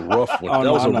 that was a rough one. Oh, that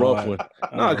no, was I a know rough what one.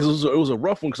 happened. Nah, because it was a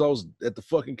rough one because I was at the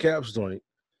fucking Caps joint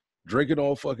drinking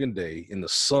all fucking day in the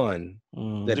sun.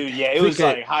 Mm. Dude, yeah, it was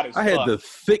like hot as I fuck. had the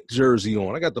thick jersey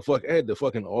on. I had the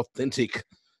fucking authentic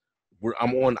where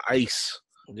I'm on ice.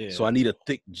 Yeah. So I need a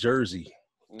thick jersey.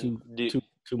 Too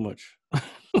much.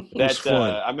 That's fun.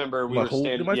 I remember we were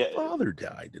standing. My father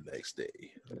died the next day.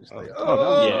 That was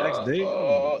the next day?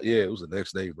 Yeah, it was the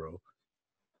next day, bro.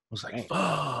 I was like, Dang.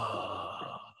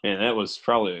 fuck. Man, that was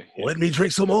probably. Let me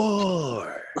drink some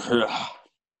more.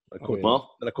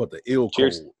 Well, Then I caught the ill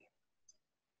cheers. cold.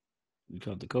 You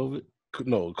caught the COVID?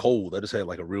 No, cold. I just had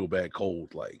like a real bad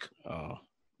cold, like Oh,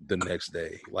 the next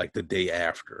day, like the day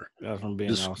after. that's from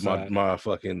being Just outside. my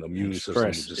fucking immune system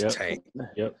Stress, was just yep. tanked.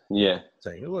 Yep. yeah.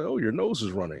 Saying, like, oh, your nose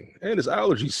is running, and it's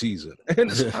allergy season,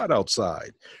 and it's hot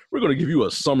outside. We're gonna give you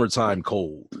a summertime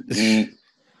cold.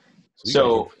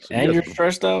 You're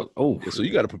stressed out? Oh. So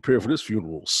you got to prepare for this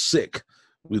funeral sick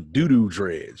with doo-doo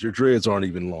dreads. Your dreads aren't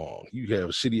even long. You have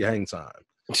shitty hang time.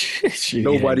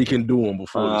 Nobody can do them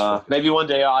before this. Maybe one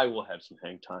day I will have some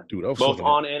hang time. Dude, I was both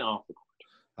on and off the court.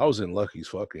 I was in Lucky's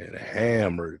fucking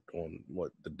hammered on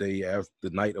the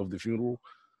night of the funeral.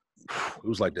 It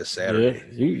was like that Saturday.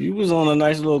 Yeah, you was on a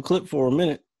nice little clip for a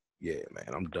minute. Yeah,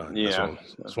 man, I'm done. Yeah.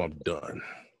 That's why I'm done.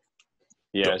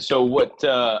 Yeah. So what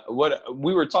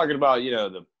we were talking about, you know,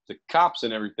 the cops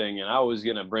and everything, and I was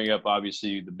gonna bring up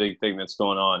obviously the big thing that's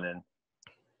going on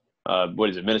in what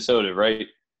is it, Minnesota, right?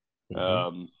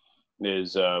 Mm-hmm.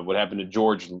 Is what happened to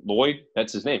George Floyd.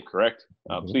 That's his name, correct?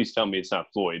 Please tell me it's not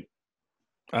Floyd.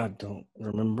 I don't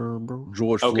remember, bro.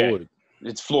 George Floyd.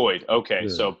 It's Floyd. Okay, Yeah.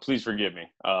 so please forgive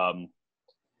me.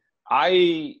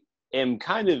 I am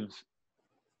kind of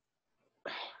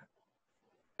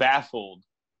baffled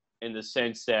in the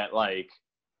sense that, like,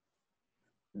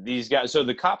 these guys, so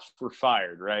the cops were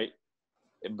fired, right?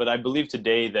 But I believe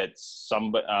today that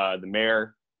the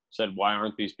mayor said, why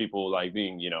aren't these people, like,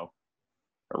 being, you know,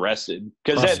 arrested?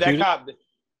 Because that cop,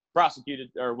 prosecuted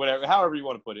or whatever, however you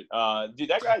want to put it. Dude,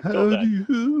 that guy killed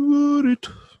that.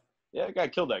 Yeah, that guy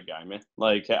killed that guy, man.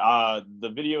 Like,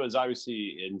 the video is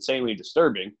obviously insanely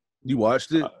disturbing. You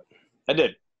watched it? I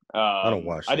did. I don't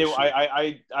watch. I didn't.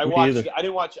 I watched. I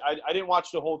didn't watch. I didn't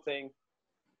watch the whole thing.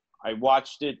 I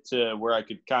watched it to where I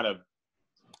could kind of.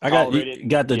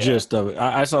 Got the gist of it.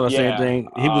 I saw the same thing.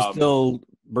 He was still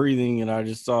breathing, and I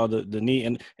just saw the knee.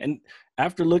 And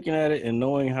after looking at it and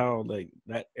knowing how like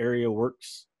that area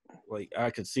works, like I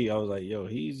could see, I was like, yo,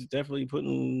 he's definitely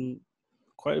putting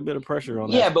quite a bit of pressure on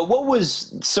that. Yeah, but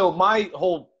so my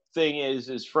whole thing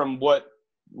is from what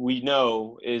we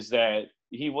know is that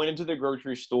he went into the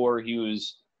grocery store. He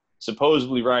was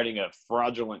supposedly writing a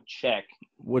fraudulent check.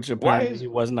 Which apparently he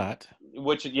was not.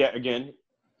 Which, yeah, again,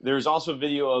 there's also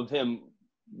video of him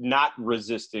not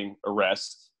resisting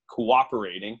arrest,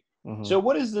 cooperating. Mm-hmm. So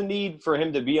what is the need for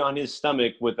him to be on his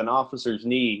stomach with an officer's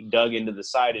knee dug into the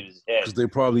side of his head? Because they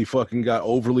probably fucking got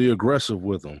overly aggressive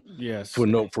with him. Yes. For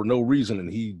no reason, and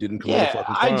he didn't commit a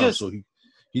fucking crime. So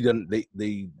he didn't.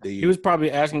 He was probably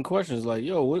asking questions like,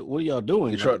 "Yo, what are y'all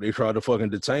doing?" They tried to fucking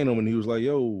detain him, and he was like,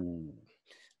 "Yo."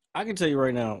 I can tell you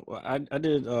right now, I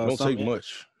did don't take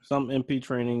much. Some MP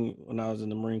training when I was in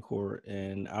the Marine Corps,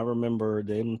 and I remember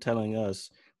them telling us,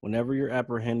 whenever you're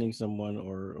apprehending someone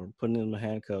or putting them in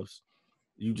handcuffs,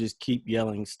 you just keep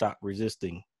yelling, "Stop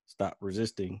resisting! Stop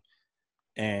resisting!"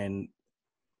 And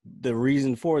the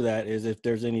reason for that is if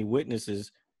there's any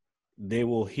witnesses, they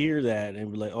will hear that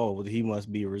and be like, "Oh, well, he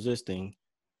must be resisting."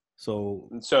 So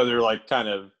they're like kind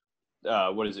of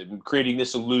creating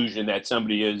this illusion that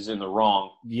somebody is in the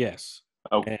wrong. Yes.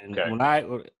 Okay. And when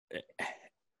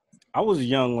I was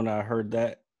young when I heard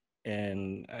that,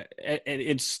 and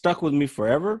it stuck with me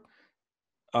forever.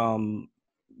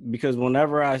 Because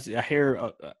whenever I hear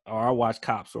or I watch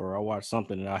cops or I watch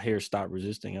something and I hear "stop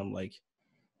resisting," I'm like,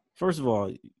 first of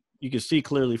all, you can see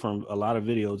clearly from a lot of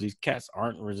videos these cats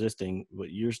aren't resisting,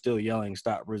 but you're still yelling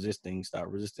 "stop resisting, stop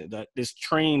resisting." That is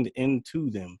trained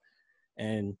into them,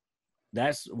 and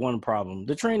that's one problem.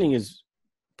 The training is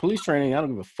police training. I don't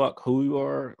give a fuck who you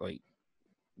are. Like,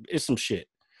 it's some shit.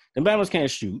 The Bama's can't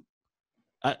shoot.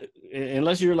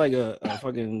 Unless you're like a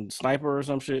fucking sniper or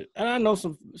some shit. And I know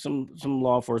some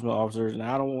law enforcement officers, and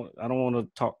I don't want to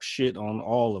talk shit on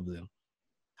all of them.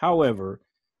 However,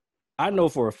 I know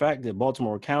for a fact that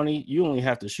Baltimore County, you only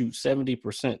have to shoot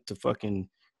 70% to fucking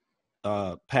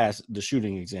pass the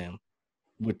shooting exam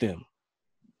with them.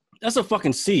 That's a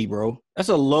fucking C, bro. That's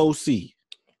a low C.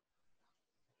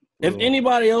 If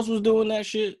anybody else was doing that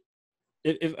shit,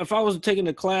 if I was taking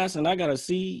a class and I got a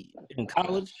C in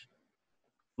college,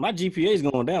 my GPA is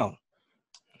going down.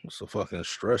 It's a fucking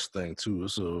stress thing too.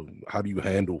 It's a how do you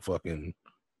handle fucking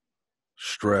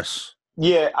stress?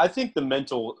 Yeah, I think the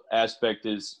mental aspect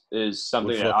is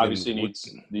something that obviously needs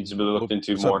to be looked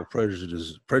into what more. Type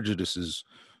of prejudices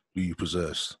do you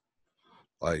possess?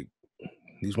 Like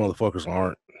these motherfuckers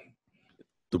aren't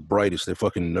the brightest. They're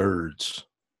fucking nerds.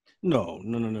 No.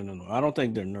 I don't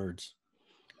think they're nerds.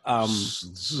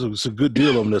 It's a good deal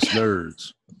of them that's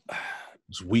nerds.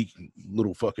 It's weak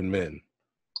little fucking men.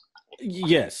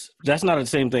 Yes, that's not the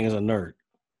same thing as a nerd.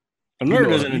 A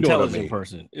nerd is an intelligent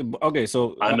person. Okay,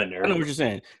 so I'm a nerd. I know what you're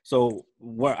saying. So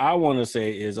what I want to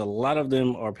say is a lot of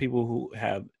them are people who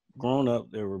have grown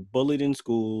up. They were bullied in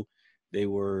school. They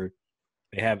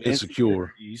have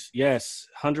insecure. Yes,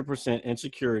 100%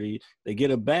 insecurity. They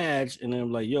get a badge and they're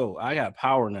like, "Yo, I got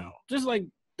power now." Just like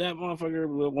that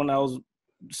motherfucker when I was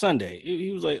Sunday.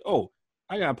 He was like, "Oh,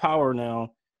 I got power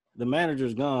now. The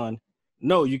manager's gone.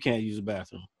 No, you can't use the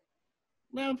bathroom."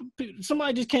 Man,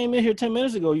 somebody just came in here 10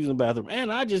 minutes ago using the bathroom, and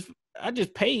I just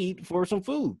paid for some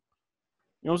food.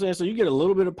 You know what I'm saying? So you get a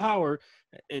little bit of power.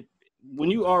 When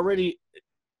you already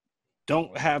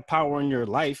don't have power in your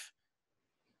life,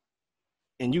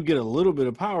 and you get a little bit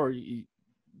of power,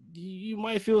 you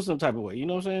might feel some type of way. You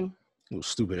know what I'm saying? Little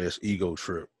stupid ass ego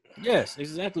trip. Yes,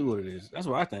 exactly what it is. That's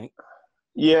what I think.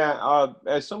 Yeah,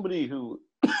 as somebody who,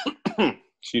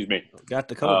 excuse me, got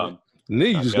the COVID. And then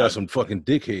you just got some fucking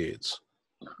dickheads.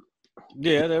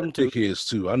 Yeah, them too. Dickheads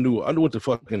too. I went to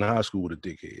fucking high school with a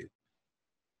dickhead.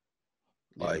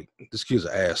 Like this kid's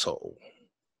an asshole.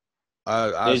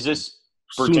 Is this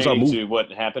pertaining to what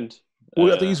happened?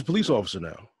 Well, I think he's a police officer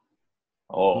now.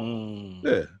 Oh,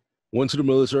 yeah. Went to the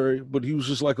military, but he was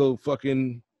just like a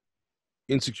fucking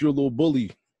insecure little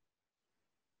bully.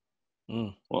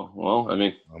 Well, I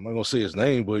mean, I'm not gonna say his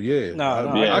name, but yeah,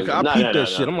 I peeped that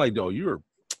shit. I'm like, yo, you're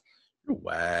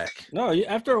whack. No,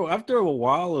 after a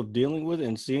while of dealing with it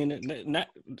and seeing it,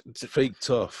 it's fake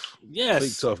tough. Yes,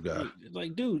 fake tough guy.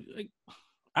 Like, dude,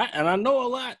 I know a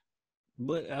lot,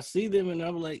 but I see them and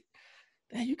I'm like,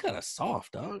 damn, you kind of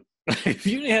soft, dog. If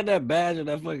you didn't have that badge or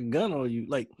that fucking gun on you,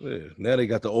 like, now they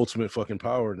got the ultimate fucking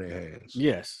power in their hands.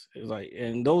 Yes, it's like,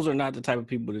 and those are not the type of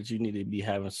people that you need to be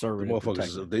having serving. The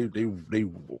motherfuckers,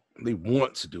 they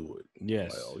want to do it.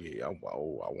 Yes. Like, oh yeah, I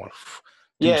want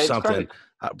to do something.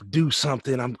 Do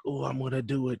something. I'm gonna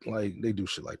do it. Like they do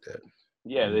shit like that.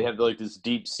 Yeah, they have like this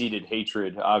deep-seated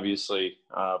hatred, obviously,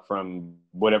 from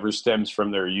whatever stems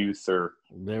from their youth, or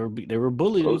they were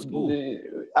bullied in school.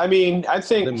 I mean, I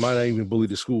think they might not even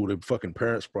bullied at school. Their fucking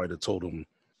parents probably told them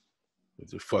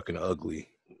they're fucking ugly.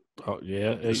 Oh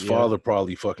yeah, his father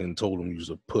probably fucking told him he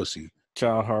was a pussy.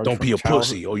 Don't be a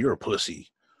pussy. Oh, you're a pussy.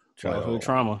 Childhood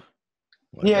trauma.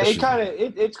 Like, yeah,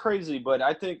 it's crazy, but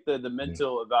I think the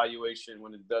mental evaluation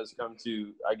when it does come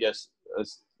to, I guess,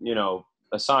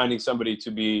 assigning somebody to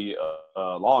be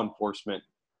law enforcement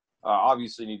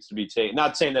obviously needs to be taken.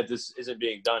 Not saying that this isn't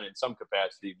being done in some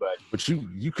capacity, but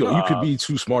you could be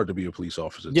too smart to be a police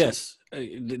officer. Yes,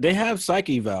 they have psych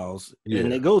evals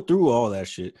and they go through all that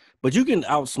shit. But you can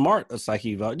outsmart a psych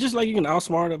eval, just like you can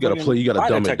outsmart. You got to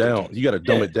dumb it down. You got to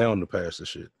dumb it down to pass the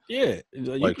shit. Yeah,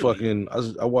 like fucking.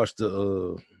 I watched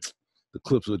the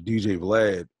clips of DJ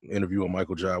Vlad interviewing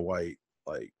Michael Jai White.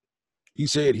 Like he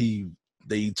said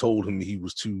they told him he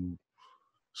was too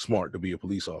smart to be a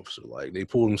police officer. Like they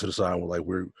pulled him to the side and were like,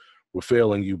 we're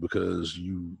failing you because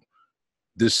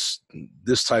this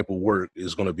type of work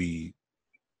is going to be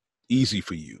easy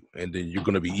for you, and then you're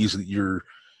going to be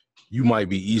you might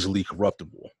be easily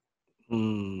corruptible.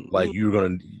 Like you're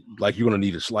gonna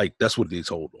need it. Like that's what they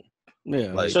told him.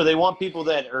 Yeah. Like, so they want people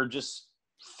that are just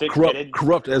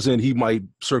corrupt as in he might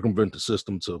circumvent the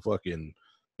system to fucking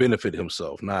benefit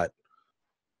himself, not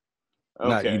you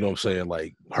know what I'm saying,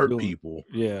 like hurt people.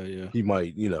 Yeah. He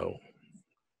might, I don't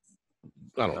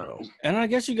know. And I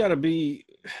guess you got to be.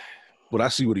 But I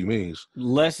see what he means.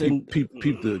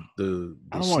 Peep the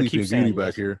sleeping beauty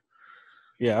back here.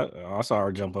 Yeah, I saw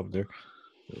her jump up there.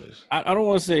 Yes. I don't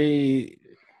want to say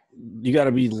you got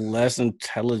to be less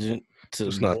intelligent to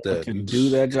it's not that. Do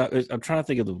that job. I'm trying to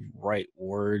think of the right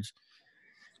words.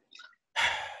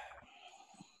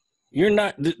 you're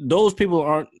not. Those people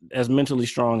aren't as mentally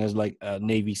strong as like a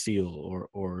Navy SEAL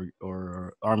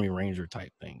or Army Ranger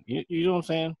type thing. You know what I'm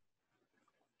saying?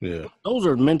 Yeah. Those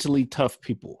are mentally tough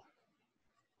people.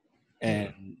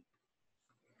 And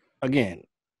again,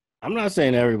 I'm not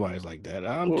saying everybody's like that.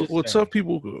 I'm just saying. Tough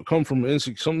people come from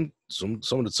insecure. Some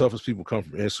of the toughest people come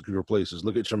from insecure places.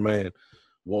 Look at your man,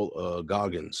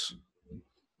 Goggins.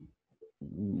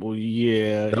 Well,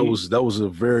 yeah, that was a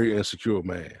very insecure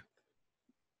man,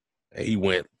 and he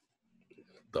went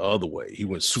the other way. He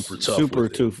went super tough. Super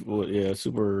tough. Yeah,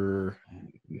 super.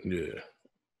 Yeah.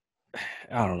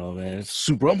 I don't know, man.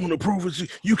 Super. I'm gonna prove it.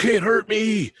 You can't hurt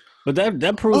me. But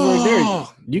that proves right there.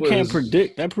 You can't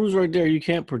predict. That proves right there. You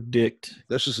can't predict.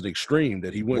 That's just an extreme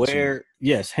that he went where. To.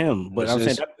 Yes, him. But I'm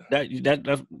saying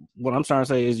that's what I'm trying to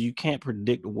say is you can't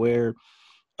predict where.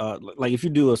 Like if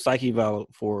you do a psyche eval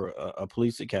for a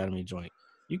police academy joint,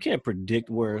 you can't predict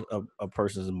where a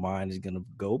person's mind is gonna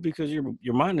go because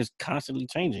your mind is constantly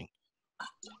changing.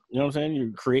 You know what I'm saying?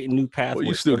 You're creating new pathways. Well,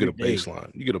 you still get a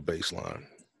baseline. You get a baseline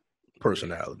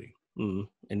personality, and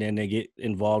then they get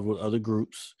involved with other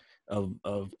groups of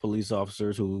police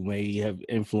officers who may have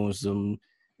influenced them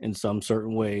in some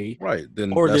certain way, right?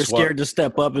 Then or they're scared to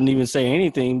step up and even say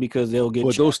anything because they'll get.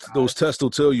 But those tests will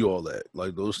tell you all that.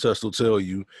 Like those tests will tell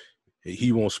you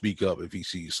he won't speak up if he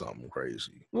sees something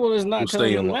crazy. Well, it's not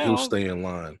telling them now. He'll stay in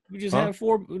line. We just have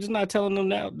 4. We're just not telling them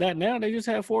now. They just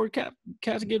have 4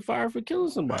 cats get fired for killing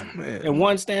somebody, and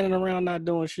one standing around not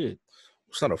doing shit.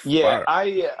 It's not a fire.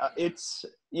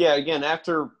 Again,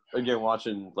 after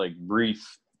watching like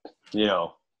brief,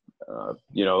 of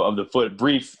the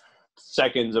brief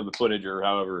seconds of the footage, or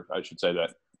however I should say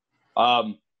that.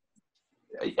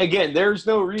 Again, there's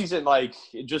no reason. Like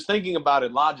just thinking about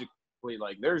it logically,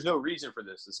 like there's no reason for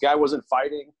this. This guy wasn't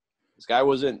fighting. This guy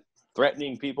wasn't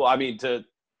threatening people. I mean,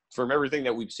 from everything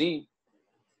that we've seen.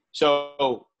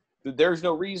 So there's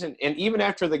no reason. And even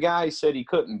after the guy said he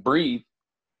couldn't breathe,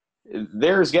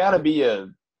 there's got to be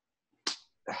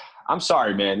I'm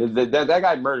sorry, man. That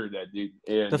guy murdered that dude.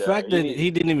 And, the fact that he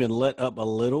didn't even let up a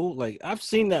little, like I've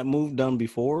seen that move done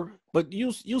before, but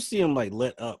you'll see him like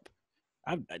let up.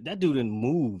 That dude didn't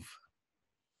move.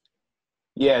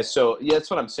 Yeah, so that's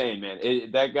what I'm saying,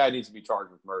 man. That guy needs to be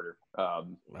charged with murder. I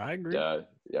agree.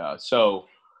 So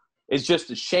it's just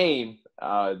a shame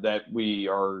that we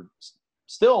are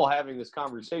still having this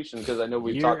conversation because I know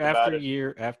we've talked about it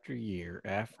year after year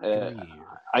after year.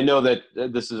 I know that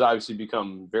this has obviously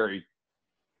become very.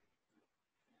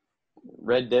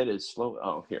 Red Dead is slow.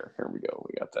 Oh, here we go.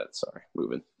 We got that. Sorry,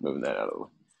 moving that out of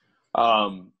the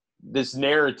way. This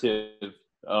narrative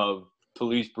of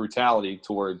police brutality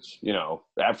towards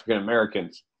African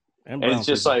Americans, and it's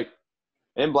just people.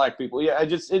 And black people. Yeah, I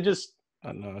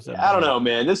don't know,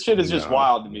 man. This shit is just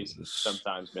wild to me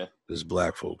sometimes, man. There's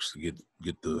black folks to get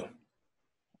the.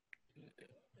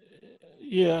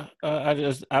 Yeah,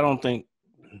 I don't think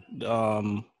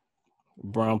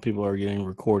brown people are getting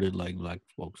recorded like black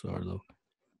folks are, though.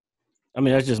 I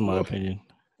mean, that's just my opinion.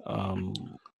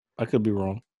 I could be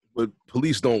wrong. But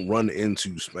police don't run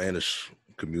into Spanish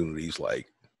communities like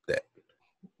that.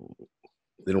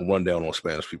 They don't run down on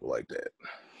Spanish people like that.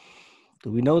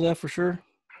 Do we know that for sure?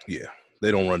 Yeah, they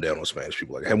don't run down on Spanish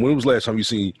people like that. And when was the last time you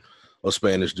seen a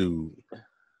Spanish dude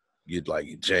get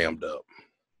jammed up?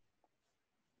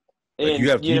 Like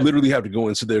you literally have to go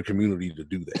into their community to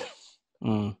do that.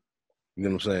 You know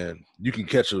what I'm saying? You can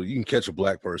catch a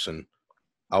black person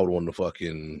out on the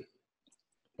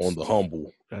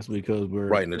humble. That's because we're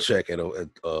writing a check at a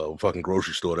fucking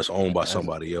grocery store that's owned by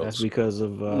somebody else. That's because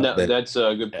of that's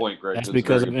a good point, Greg. That's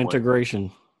because of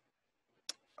integration.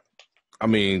 I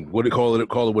mean, what do you call it?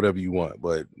 Call it whatever you want,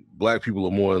 but black people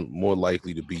are more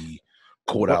likely to be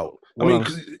caught out. I mean,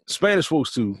 Spanish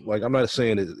folks too. Like, I'm not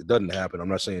saying it doesn't happen. I'm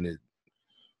not saying it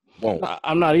won't.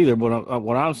 I'm not either. But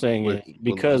what I'm saying is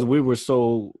because we were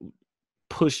so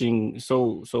pushing,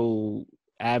 so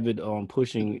avid on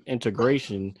pushing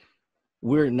integration,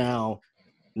 we're now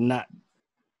not.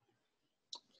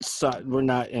 We're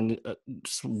not in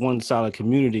one solid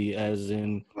community, as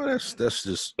in. Well, that's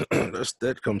just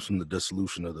that comes from the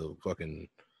dissolution of the fucking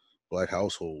black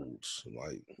households.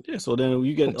 Like, yeah, so then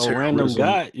you get a random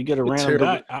guy. You get a random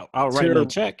guy out writing a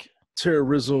check.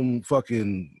 Terrorism,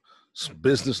 fucking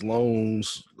business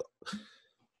loans.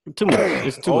 Too much.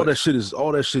 It's too all much. That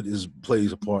shit is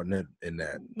plays a part in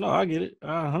that. No, I get it.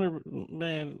 100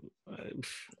 man.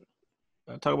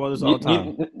 I talk about this all the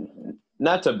time.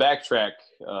 Not to backtrack,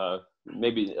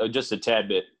 maybe just a tad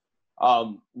bit,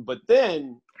 but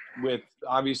then with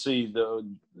obviously the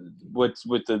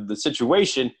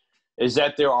situation is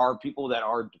that there are people that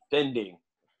are defending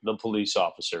the police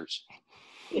officers,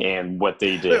 and what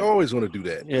they They did. always want to do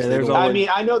that. Yeah, They there's don't- I always- mean,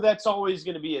 I know that's always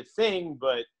going to be a thing,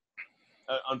 but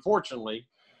unfortunately,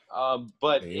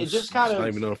 but it just kind it's of not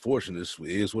even unfortunate. It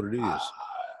is what it is.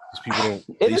 These people don't.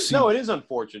 It they is see, no, it is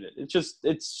unfortunate.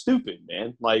 It's stupid,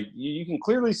 man. Like you can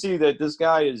clearly see that this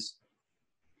guy is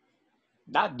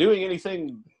not doing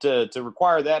anything to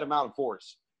require that amount of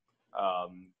force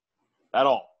at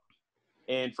all.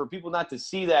 And for people not to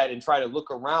see that and try to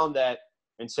look around that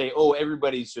and say, "Oh,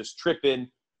 everybody's just tripping.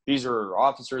 These are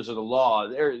officers of the law.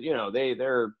 They're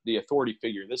they're the authority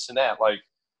figure. This and that." Like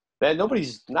that.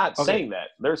 Nobody's not saying that.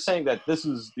 They're saying that this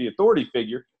is the authority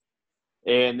figure,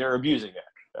 and they're abusing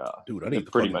that. Dude, I need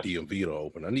the pretty fucking much. DMV to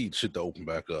open. I need shit to open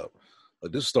back up.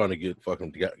 Like, this is starting to get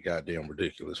fucking goddamn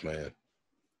ridiculous, man.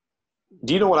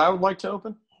 Do you know what I would like to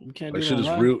open? You can't Like do shit it is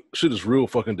online. real. Shit is real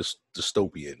fucking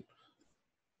dystopian.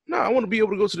 No, I want to be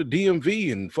able to go to the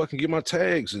DMV and fucking get my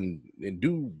tags and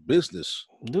do business.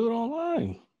 Do it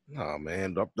online. Nah,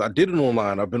 man, I did it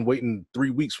online. I've been waiting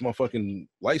 3 weeks for my fucking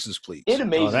license plates. It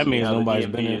amazes that me means how the nobody's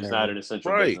been DMV in is there. not an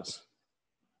essential Right. business.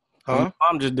 Huh?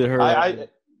 Mom just did her.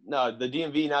 No, the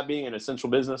DMV not being an essential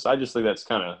business, I just think that's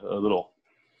kind of a little.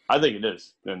 I think it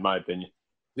is, in my opinion.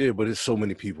 Yeah, but it's so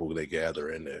many people that gather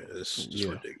in there. It's just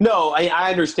ridiculous. No, I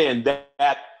understand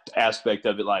that aspect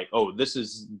of it. Like, oh, this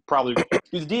is probably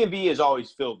because the DMV is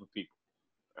always filled with people.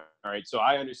 All right, so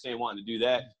I understand wanting to do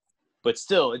that, but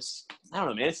still, it's I don't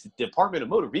know, man. It's the Department of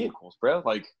Motor Vehicles, bro.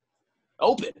 Like,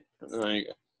 open. Like,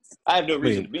 I have no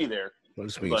reason to be there. I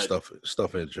just mean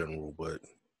stuff in general, but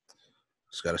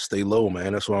just gotta stay low,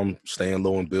 man. That's why I'm staying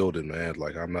low and building, man.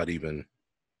 Like I'm not even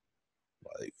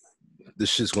like this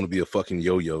shit's gonna be a fucking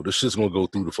yo-yo. This shit's gonna go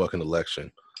through the fucking election.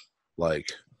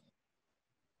 Like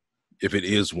if it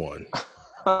is one.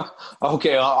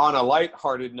 Okay, on a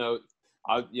lighthearted note,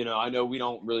 I know we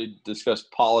don't really discuss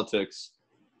politics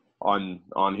on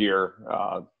here,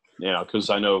 because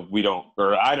I know we don't,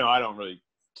 or I know I don't really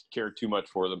care too much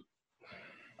for them.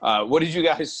 What did you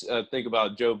guys think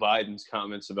about Joe Biden's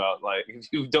comments about like if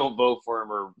you don't vote for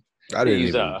him or I didn't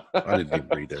even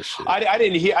read that shit. I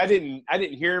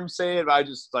didn't hear him say it, but I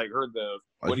just like heard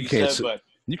what he said. But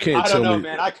you can't I don't tell know, me,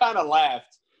 man. I kind of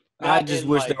laughed. I just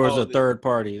wish there was a third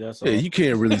party. That's all. Yeah, you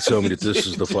can't really tell me that this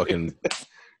is the fucking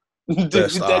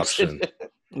best option.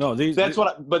 No,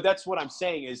 that's what I'm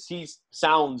saying is he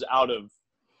sounds out of.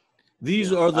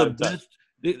 These are the best.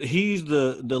 He's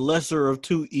the lesser of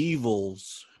two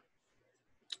evils.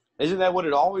 Isn't that what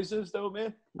it always is, though,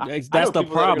 man? That's I know the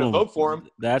people that are problem. gonna vote for him,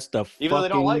 That's the even though they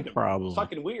don't like him. problem. It's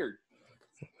fucking weird.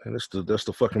 And that's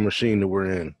the fucking machine that we're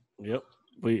in. Yep.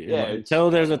 Until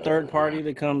there's a third party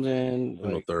that comes in.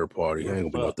 No third party. Ain't gonna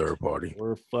be no third party.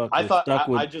 We're fucked. I thought stuck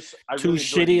with I two really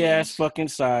shitty ass fucking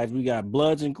sides. We got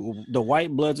Bloods and the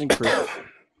white Bloods and Crips.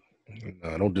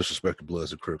 Nah, don't disrespect the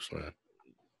Bloods and Crips, man.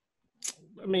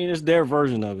 I mean, it's their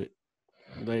version of it.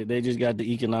 They just got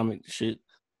the economic shit.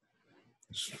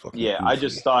 Yeah, I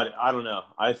just thought I don't know.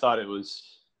 I thought it was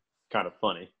kind of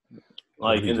funny,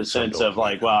 like in the sense of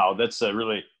like, wow, that's a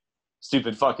really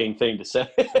stupid fucking thing to say.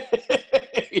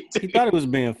 He thought it was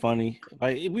being funny.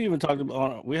 Like we even talked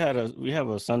about. We have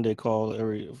a Sunday call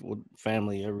with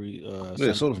family every.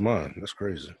 Yeah, so does mine. That's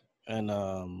crazy. And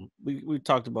we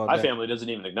talked about my that. family doesn't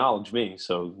even acknowledge me,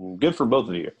 so good for both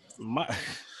of you.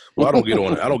 Well, I don't get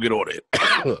on it. I don't get on it.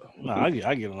 No,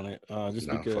 I get on it because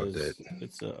fuck that.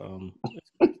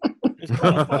 it's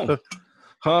kind of fun.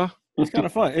 Huh? It's kind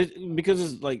of fun because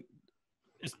it's like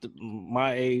it's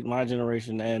my age, my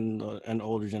generation, and an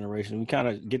older generation. We kind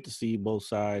of get to see both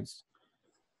sides,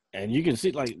 and you can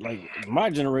see like my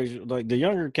generation, like the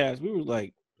younger cats. We were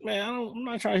like, man, I'm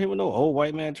not trying to hear with no old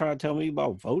white man trying to tell me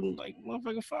about voting. Like,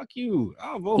 motherfucker, fuck you.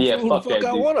 I'll vote for who the fuck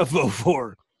I want to vote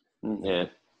for. Yeah.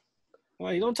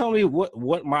 Like, don't tell me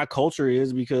what my culture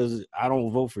is because I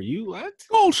don't vote for you. What?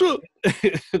 Culture?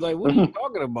 Like, what are you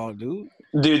talking about, dude?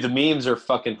 Dude, the memes are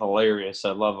fucking hilarious.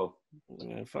 I love them.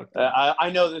 Yeah, fuck that.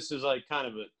 I know this is like kind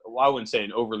of I wouldn't say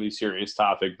an overly serious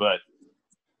topic, but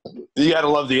you got to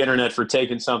love the internet for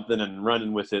taking something and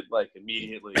running with it like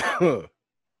immediately.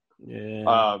 Yeah.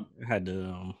 I had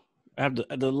to.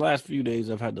 The last few days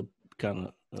I've had to kind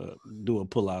of do a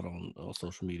pull out on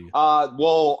social media.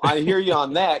 Well, I hear you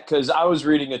on that because I was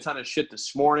reading a ton of shit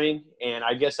this morning, and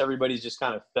I guess everybody's just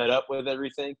kind of fed up with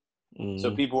everything.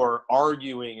 So people are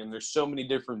arguing, and there's so many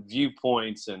different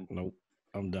viewpoints, and nope,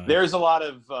 I'm done. There's a lot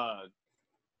of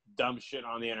dumb shit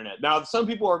on the internet. Now, some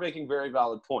people are making very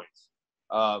valid points.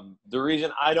 The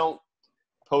reason I don't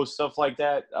post stuff like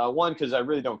that, one, because I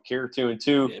really don't care to, and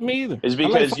two, me either, is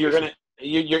because you're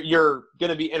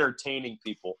gonna be entertaining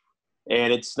people,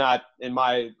 and it's not in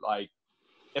my like.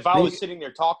 If I was sitting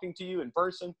there talking to you in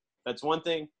person, That's one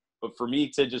thing. But for me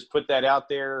to just put that out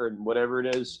there and whatever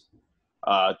it is,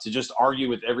 to just argue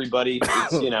with everybody,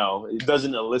 it's, it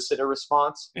doesn't elicit a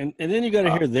response. And then you got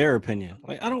to hear their opinion.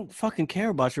 Like, I don't fucking care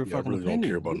about your I fucking really opinion. don't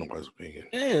care about nobody's opinion.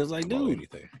 Yeah, it's like, dude.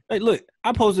 Anything. Hey, look,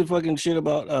 I posted fucking shit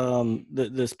about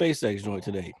the SpaceX joint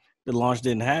today. The launch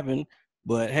didn't happen,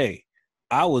 but hey,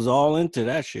 I was all into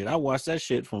that shit. I watched that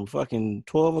shit from fucking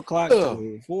 12 o'clock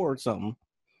to 4 or something.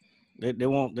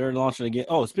 They're launching again.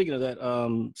 Oh, speaking of that,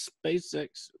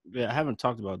 SpaceX, I haven't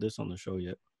talked about this on the show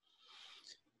yet.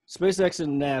 SpaceX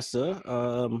and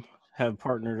NASA have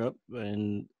partnered up,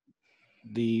 and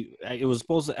it was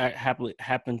supposed to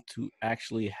happen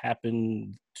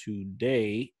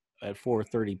today at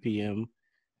 4:30 p.m.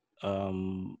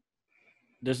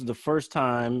 This is the first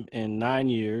time in 9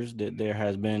 years that there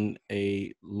has been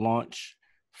a launch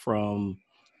from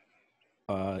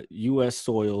U.S.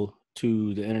 soil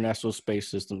to the International Space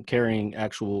System carrying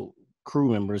actual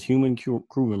human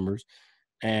crew members,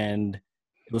 and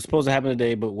it was supposed to happen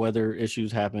today, but weather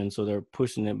issues happened, so they're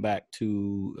pushing it back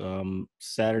to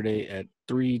Saturday at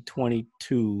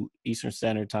 3:22 Eastern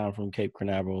Standard Time from Cape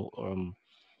Canaveral,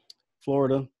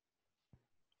 Florida.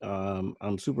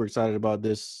 I'm super excited about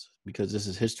this because this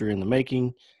is history in the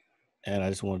making, and I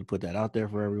just wanted to put that out there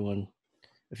for everyone.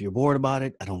 If you're bored about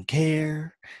it, I don't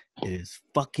care. It is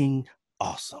fucking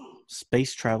awesome.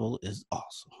 Space travel is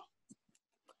awesome.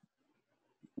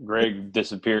 Greg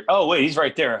disappeared. Oh, wait, he's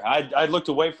right there. I looked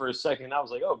away for a second. I was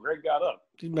like, oh, Greg got up.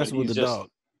 He's messing with the dog.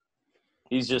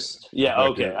 He's just,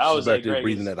 okay. I was like, Greg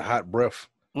breathing that hot breath.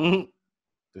 Mm-hmm.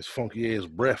 This funky ass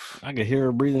breath. I could hear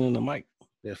her breathing in the mic.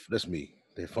 That's me.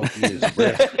 That funky ass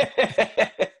breath.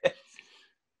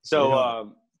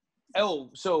 So,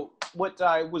 so what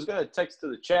I was going to text to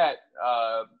the chat,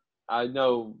 I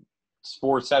know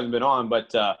sports haven't been on,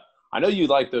 but I know you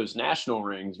like those national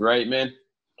rings, right, man?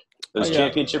 Those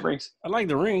championship rings. I like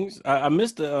the rings. I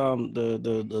missed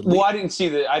the Well, I didn't see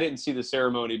the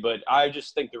ceremony, but I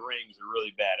just think the rings are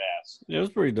really badass. Yeah, it was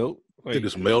pretty dope. They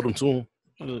just mailed them to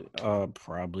him.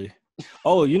 Probably.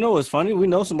 Oh, you know what's funny? We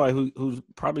know somebody who's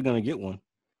probably gonna get one.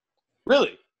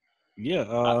 Really? Yeah.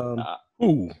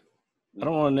 Who? I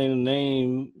don't want to name the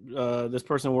name. This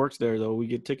person works there though. We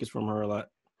get tickets from her a lot.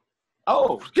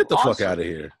 Oh, get the fuck out of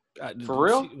here! For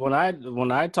real?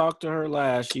 When I talked to her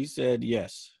last, she said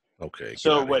yes. Okay.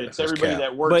 So what? It's everybody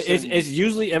that works. But it's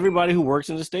usually everybody who works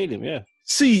in the stadium. Yeah.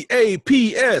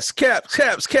 CAPS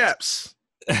caps.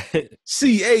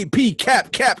 CAP big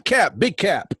cap. Big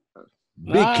cap.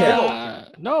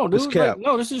 No, dude. Cap.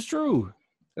 No, this is true.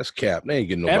 That's cap. They ain't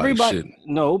getting nobody Everybody, shit.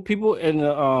 No, people in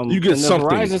the you get in the something.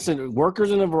 Verizon Center,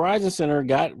 workers in the Verizon Center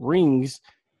got rings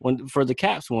for the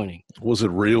Caps winning. Was it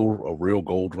a real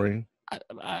gold ring?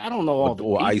 I don't know all the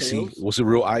details. Icy? Was it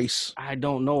real ice? I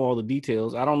don't know all the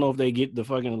details. I don't know if they get the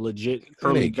fucking legit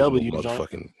Curly W.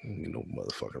 Motherfucking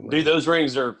ring. Dude, those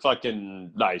rings are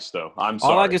fucking nice, though. I'm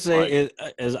sorry. All I can say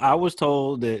is I was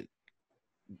told that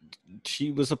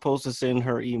she was supposed to send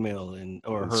her email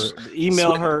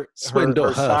her swindle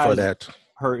her size, for that.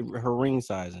 Her ring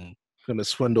sizing. Gonna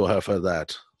swindle her for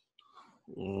that.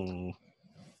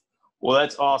 Well,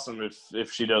 that's awesome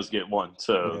if she does get one.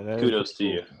 So kudos to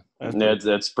you.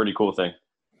 That's a pretty cool thing.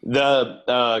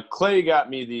 The Clay got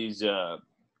me these. Shout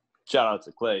out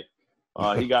to Clay.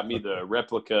 He got me the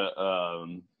replica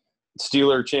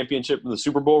Steeler championship and the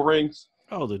Super Bowl rings.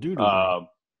 Oh, the doo-doo.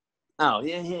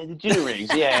 The doo-doo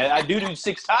rings. Yeah, I doo-dooed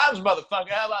 6 times, motherfucker.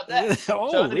 How about that?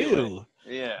 Oh, real?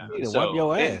 Yeah. You need to wipe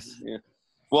your ass. Yeah.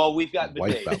 Well, we've got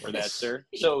bidets for that, sir.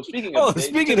 So speaking of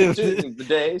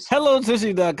bidets,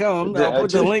 HelloTushy.com. I'll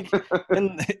put the link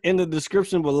in the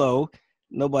description below.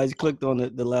 Nobody's clicked on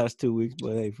it the last 2 weeks,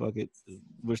 but hey, fuck it.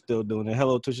 We're still doing it.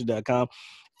 HelloTushy.com.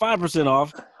 5%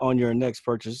 off on your next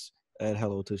purchase at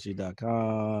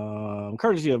HelloTushy.com.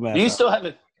 Courtesy of Matt. You still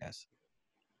haven't. Yes.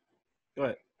 Go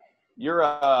ahead. You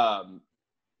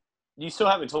still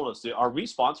haven't told us. Are we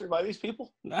sponsored by these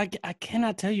people? I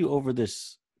cannot tell you over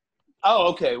this. Oh,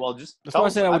 okay. Well, that's why I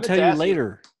said I would tell you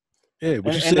later. Yeah,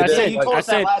 but you told us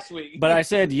that last week. But I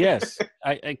said yes.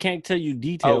 I can't tell you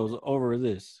details over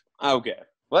this. Okay.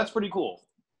 Well, that's pretty cool.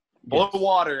 Blow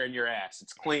water in your ass.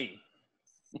 It's clean.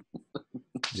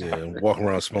 Yeah, walk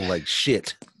around smelling like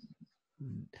shit.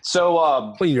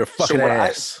 So clean your fucking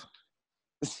ass.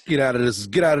 Get out of this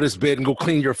bed and go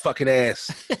clean your fucking ass.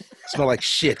 Smell like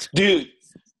shit. Dude,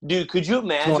 could you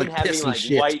imagine having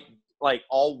like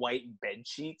all white bed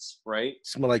sheets, right?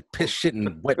 Smell like piss, shit,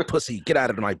 and wet pussy. Get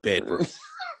out of my bed, bro.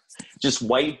 Just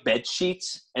white bed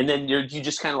sheets, and then you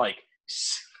just kind of like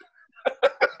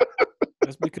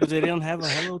That's because they didn't have a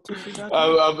Hello Tissue document.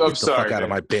 I'm Get the sorry. fuck out of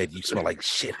man. my bed. You smell like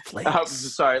shit flakes. I'm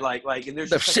sorry. Like, and there's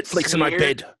There's just shit like flakes in my smear,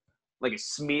 bed. like a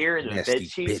smear in the Nasty bed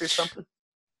sheets or bitch. something.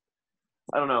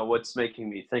 I don't know what's making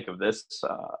me think of this.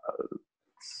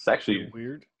 It's actually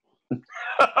Weird.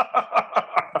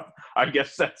 I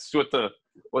guess that's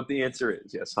what the answer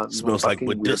is. Yes, hunting Smells like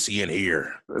fucking Badussy in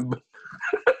here. weird.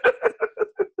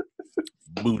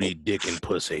 Booty, dick, and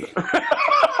pussy.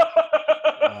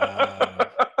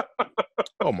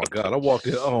 Oh my god! I walked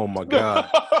in. Oh my god!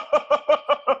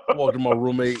 I walked to my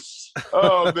roommate.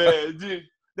 Oh man, dude,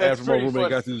 that's After my pretty roommate funny.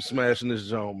 got through smashing this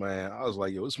joint, man, I was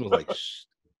like, "Yo, it smells like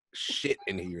shit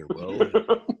in here, bro."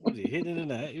 Was he hitting it in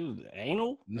the it was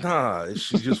anal? Nah,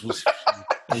 she just was.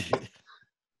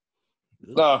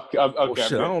 Oh, okay. Oh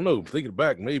shit! I I'm don't know. Thinking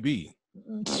back, maybe.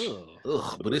 Ugh.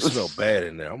 Ugh, but it smelled bad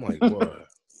in there. I'm like, what?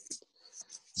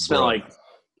 smell Bruh. like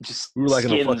just We were like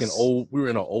in a skins. fucking old. We were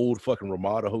in an old fucking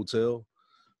Ramada hotel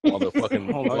while the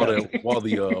fucking Oh my God. while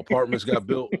the apartments got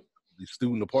built, the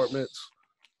student apartments.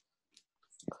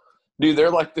 Dude,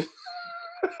 they're like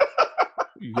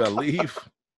You gotta leave.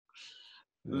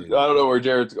 I don't know where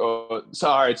Jared's going. So,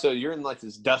 all right, so you're in like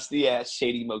this dusty ass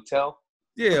shady motel.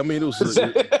 Yeah, I mean, it was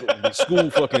the school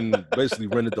fucking basically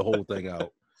rented the whole thing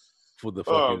out for the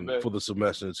fucking man. for the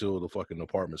semester until the fucking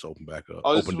apartments opened back up.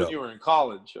 Oh, this is opened when up. you were in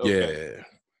college. Okay. Yeah.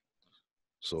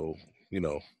 So you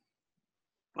know,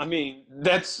 I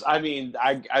guess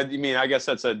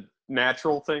that's a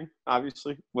natural thing,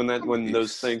 obviously. When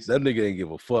those things. that nigga ain't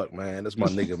give a fuck, man. That's my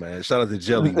nigga, man. Shout out to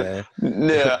Jelly, man.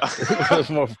 Yeah. That's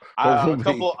my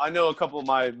roommate. I know a couple of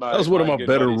my That was one of my good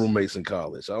better buddies. roommates in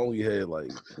college. I only had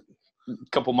like A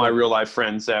couple of my real life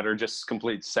friends that are just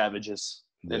complete savages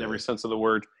in Yeah. every sense of the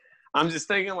word. I'm just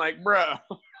thinking, like, bro,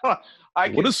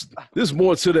 There's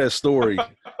more to that story,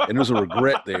 and there's a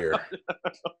regret there.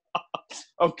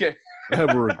 Okay. I have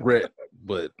a regret,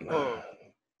 but Oh.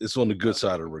 it's on the good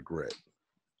side of regret.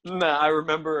 No, I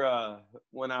remember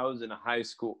when I was in high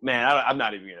school. Man, I'm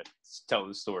not even gonna tell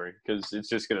the story because it's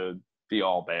just gonna be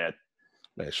all bad.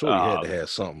 Man, Shorty had to have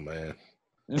something, man.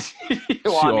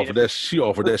 Well, She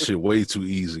offered that shit way too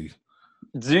easy.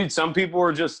 dude, some people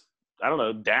were just, I don't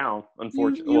know, down.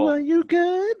 Unfortunately, You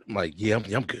good? I'm like, yeah, I'm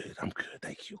good. I'm good.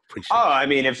 Thank you. Appreciate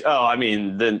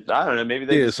it. then I don't know. Maybe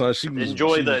they Yeah, just son, she was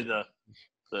enjoy she was- the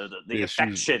Yeah, she was-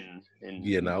 affection. And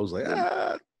Yeah, and I was like,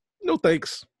 no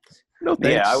thanks. No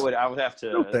thanks. yeah, I would have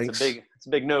to. No it's thanks. a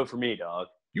big no for me, dog.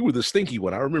 You were the stinky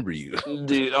one. I remember you.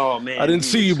 Dude, oh man, I didn't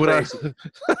dude, see you, it's but crazy.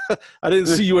 I didn't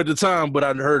see you at the time, but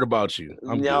I'd heard about you.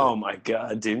 I'm Oh good. my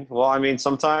god, dude. Well, I mean,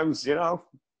 sometimes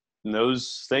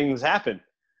those things happen.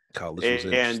 College was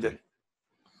And- interesting.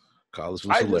 College was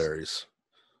I just- hilarious.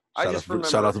 I Shout just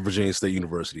out remember. to Virginia State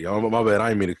University. Oh, my bad. I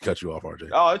didn't mean to cut you off, RJ.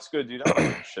 Oh, it's good, dude. I don't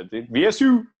give a shit, dude.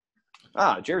 VSU.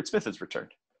 Jared Smith has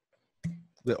returned.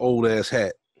 The old ass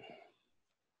hat.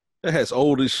 That hat's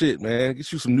old as shit, man.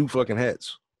 Get you some new fucking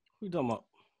hats. Who you talking about?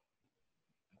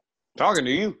 Talking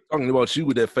to you. Talking about you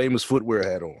with that famous footwear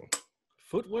hat on.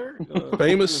 Footwear?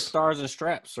 Famous? Stars and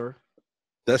Straps, sir.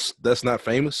 That's not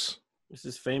famous. This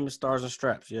is famous Stars and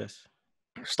Straps, yes.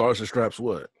 Stars and Straps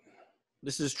what?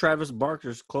 This is Travis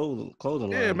Barker's clothing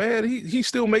Yeah, line. man. He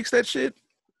still makes that shit.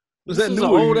 Was This that is new?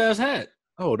 an or old you- ass hat.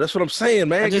 Oh, that's what I'm saying,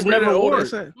 man. I just Get rid of never that old wore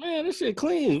ass it. hat. Man, this shit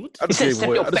clean. What the I just gave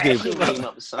away.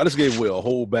 I just gave away a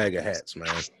whole bag of hats, man.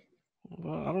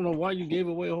 Well, I don't know why you gave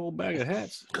away a whole bag of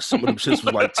hats. Because some of them shits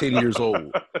was like 10 years old.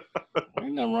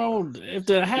 Ain't nothing wrong with if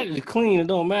the hat is clean, it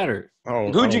don't matter.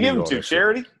 Who'd you give him to?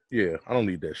 Charity? Yeah, I don't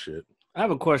need that shit. I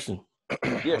have a question. Yeah,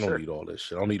 I don't sure. need all this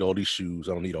shit. I don't need all these shoes.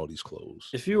 I don't need all these clothes.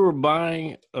 If you were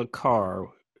buying a car,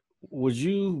 would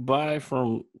you buy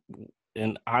from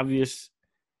an obvious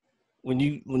when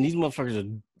these motherfuckers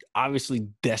are obviously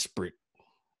desperate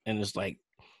and it's like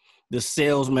the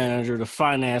sales manager, the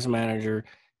finance manager,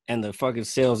 and the fucking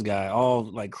sales guy all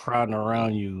like crowding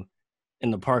around you in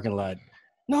the parking lot.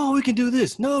 No, we can do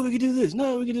this. No, we can do this.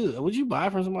 No, we can do that. Would you buy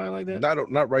from somebody like that?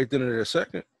 Not right then and there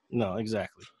second. No,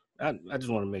 exactly. I just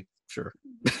want to make sure.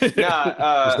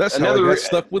 Nah, That's how I got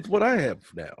stuck with what I have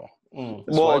now.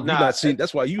 Mm,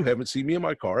 That's why you haven't seen me in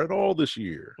my car at all this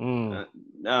year. mm.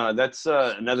 No, that's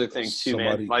another thing too,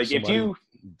 man. Like if you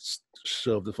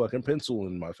shoved the fucking pencil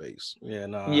in my face. Yeah,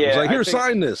 no. It's Yeah, like, I here, think-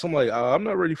 sign this. I'm like, I'm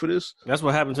not ready for this. That's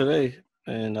what happened today.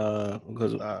 And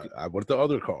because I went the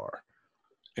other car.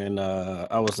 and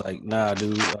I was like, nah,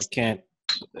 dude, I can't.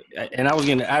 And I was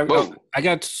getting, Whoa. I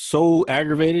got so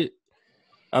aggravated.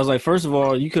 I was like, first of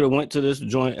all, you could have went to this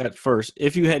joint at first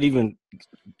if you had even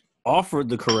offered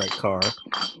the correct car.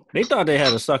 They thought they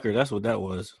had a sucker. That's what that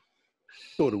was.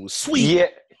 Thought it was sweet. yeah,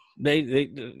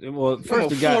 Well, I'm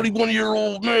first a the guy.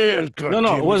 41-year-old man. God No,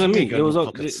 damn it wasn't You me. ain't got It was no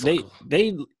fucking sucker.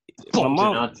 they. My Bolted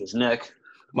mom. out his neck.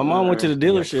 My mom went to the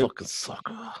You ain't dealership, fucking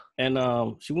sucker. and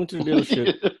she went to the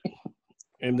dealership,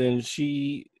 and then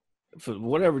she, for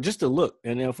whatever, just to look,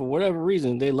 and then for whatever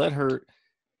reason, they let her,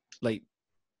 like,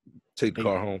 Take the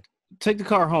car home. take the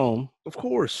car home, Of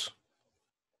course.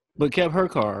 but kept her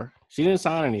car. She didn't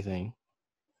sign anything.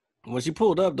 When she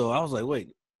pulled up, though, I was like,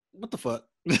 wait, what the fuck?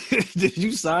 Did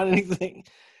you sign anything?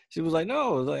 She was like,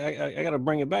 no. I was like, I got to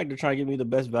bring it back to try and give me the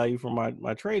best value for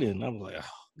my trade-in. I was like,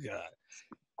 oh, God.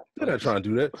 They're not trying to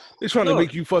do that. They're trying No. to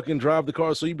make you fucking drive the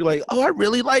car so you be like, oh, I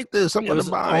really like this. I'm It going was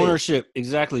to buy it. ownership.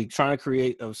 Exactly. Trying to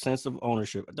create a sense of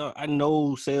ownership. I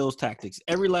know sales tactics.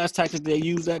 Every last tactic they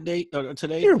use that day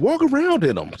today. Here, walk around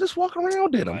in them. Just walk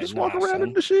around in them. Like, Just walk around son.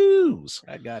 in the shoes.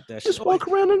 I got that Just shit. walk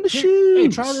around in the Hey,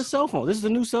 shoes. try this cell phone. This is the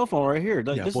new cell phone right here.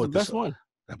 Like, Yeah, this is the best one.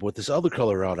 I bought this other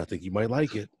color out. I think you might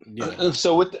like it. Yeah.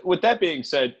 So with that being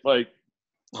said, like,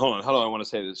 hold on, how do I want to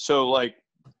say this? So, like,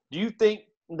 do you think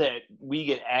that we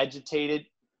get agitated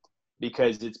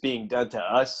because it's being done to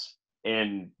us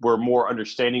and we're more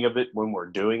understanding of it when we're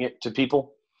doing it to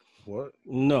people? What?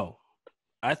 No.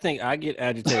 I think I get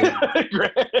agitated.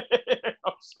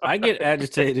 I get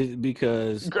agitated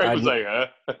because Greg was like, huh?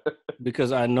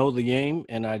 because I know the game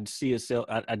and I see it sell.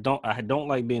 I don't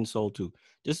like being sold to.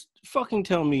 Just fucking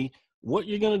tell me what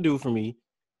you're gonna do for me.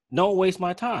 Don't waste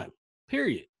my time.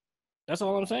 Period. That's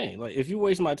all I'm saying. Like, if you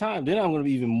waste my time, then I'm gonna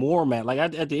be even more mad. Like,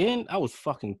 at the end, I was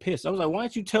fucking pissed. I was like, why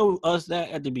didn't you tell us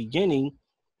that at the beginning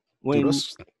when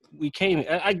we came in?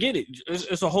 I get it.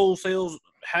 It's a whole sales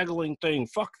haggling thing.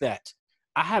 Fuck that.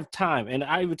 I have time. And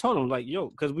I even told him, like, yo,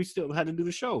 because we still had to do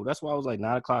the show. That's why I was like,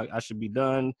 9 o'clock, I should be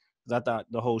done. Because I thought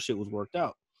the whole shit was worked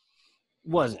out.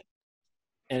 Wasn't.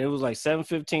 And it was like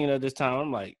 7:15 at this time.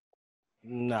 I'm like,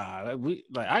 nah,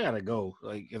 I gotta go.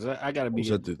 Like, 'cause I gotta be.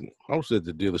 I was at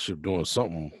the dealership doing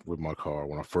something with my car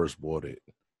when I first bought it.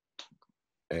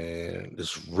 And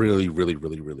this really, really,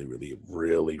 really, really, really,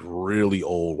 really, really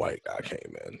old white guy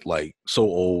came in. Like, so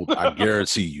old, I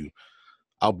guarantee you,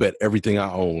 I'll bet everything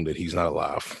I own that he's not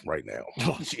alive right now.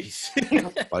 Oh, jeez.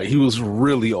 Like, he was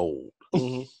really old.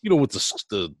 Mm-hmm. You know, with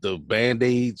the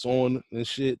Band-Aids on and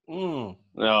shit. No.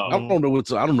 I don't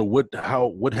know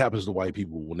what happens to white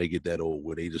people when they get that old,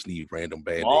 where they just need random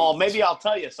Band-Aids. Oh, maybe I'll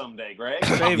tell you someday, Greg.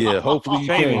 Yeah, hopefully you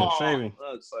can. Shaving.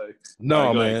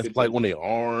 No, man, it's like when their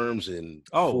arms and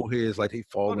foreheads, like they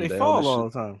fall down. They fall all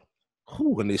the time.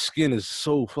 Ooh, and their skin is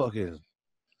so fucking.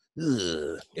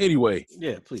 Ugh. Anyway,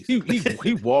 yeah, please.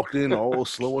 He walked in all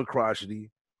slow and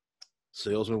crotchety.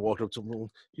 Salesman walked up to him.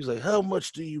 He was like, "How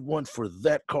much do you want for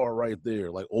that car right there?"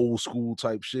 Like old school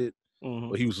type shit.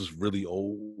 Mm-hmm. But he was just really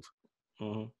old.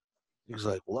 Mm-hmm. He was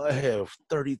like, "Well, I have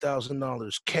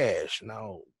 $30,000 cash, and I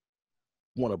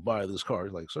want to buy this car."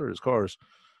 He's like, "Sir, this car is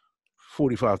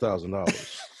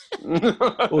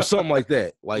 $45,000." Or something like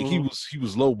that. Like he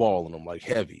was lowballing him, like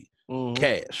heavy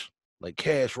cash, like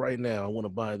cash right now. I want to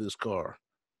buy this car.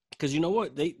 Because you know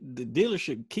what, the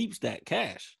dealership keeps that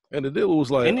cash, and the dealer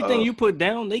was like, anything you put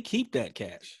down, they keep that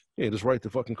cash. Yeah, just write the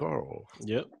fucking car off.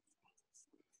 Yep.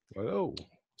 Like, oh,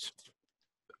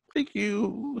 thank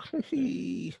you.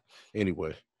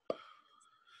 Anyway,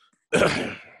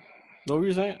 what were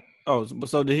you saying? Oh,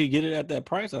 so did he get it at that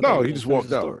price? No, he just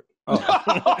walked out.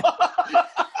 Oh.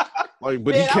 Like,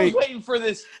 but man, I was waiting for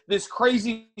this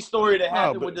crazy story to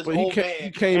happen with this old man.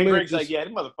 He came and in. Greg's like, yeah,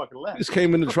 this motherfucker left. He just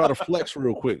came in to try to flex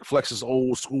real quick, flex his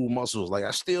old school muscles. Like, I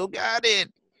still got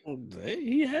it.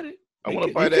 He had it. I want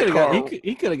to buy that car.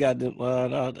 He could have got them.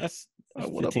 No, that's I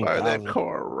want to buy that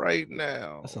car right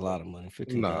now. That's a lot of money.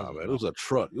 Nah, man, it was a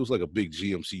truck. It was like a big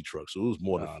GMC truck, so it was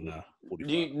more than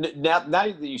 45. Now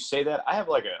that you say that, I have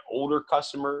like an older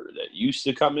customer that used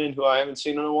to come in who I haven't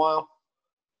seen in a while.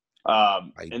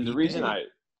 And the reason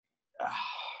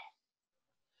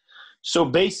so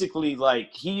basically,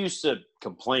 like, he used to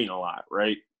complain a lot,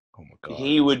 right? Oh my god.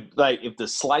 He would, like, if the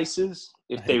slices,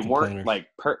 if they weren't like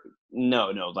no,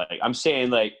 like, I'm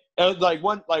saying like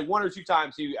one or two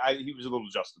times he was a little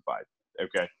justified.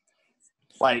 Okay.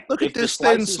 Like, look at this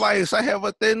thin slice. I have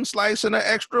a thin slice and an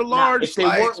extra large if they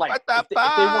slice. Weren't, like,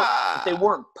 if they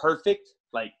weren't perfect,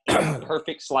 like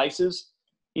perfect slices,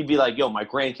 he'd be like, yo, my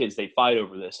grandkids, they fight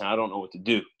over this and I don't know what to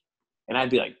do. And I'd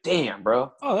be like, damn,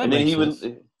 bro. Oh, that and then makes he sense.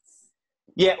 would.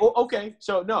 Yeah. Well, okay.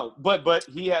 So no, but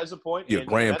he has a point. Your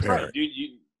grandparent. That's right,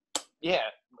 yeah.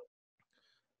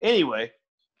 Anyway.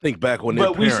 Think back on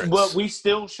their parents. But we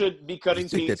still should be cutting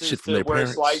pieces to where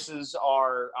parents? Slices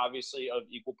are obviously of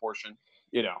equal portion.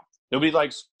 You know, there'll be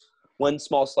like one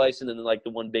small slice and then like the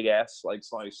one big ass like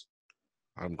slice.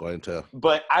 I'm going to.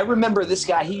 But I remember this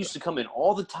guy. He used to come in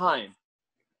all the time.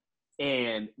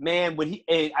 And man,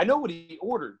 I know what he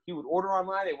ordered. He would order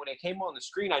online, and when it came on the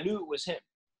screen, I knew it was him.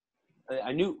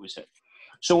 I knew it was him.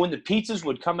 So when the pizzas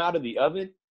would come out of the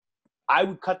oven, I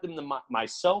would cut them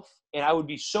myself, and I would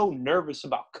be so nervous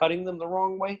about cutting them the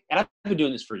wrong way. And I've been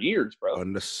doing this for years, bro.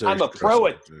 I'm a pro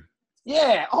at.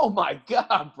 Yeah. Oh my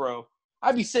God, bro.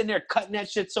 I'd be sitting there cutting that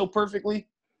shit so perfectly,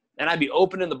 and I'd be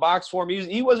opening the box for him.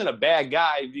 He wasn't a bad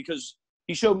guy because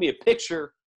he showed me a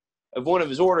picture of one of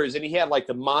his orders, and he had like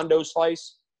the Mondo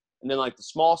slice and then like the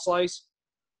small slice.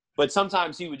 But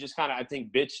sometimes he would just kind of, I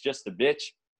think, bitch just the bitch.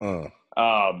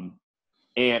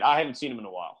 And I haven't seen him in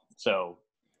a while. So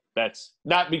that's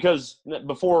not because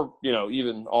before,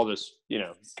 even all this,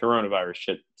 coronavirus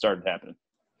shit started happening.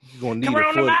 You're going to need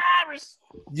coronavirus.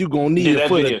 You're going to need it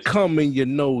for to come in your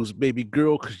nose, baby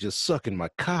girl, because you're sucking my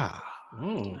car.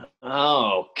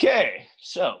 Okay.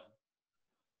 So.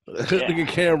 Look at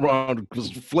Cameron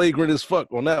was flagrant as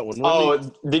fuck on that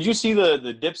one. Did you see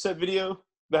the Dipset video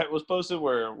that was posted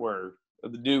where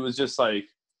the dude was just like,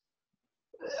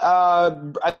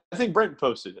 I think Brent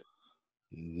posted it.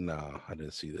 No, I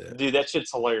didn't see that. Dude, that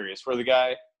shit's hilarious. Where the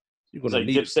guy was like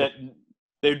Dipset,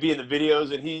 they'd be in the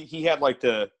videos, and he had like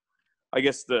the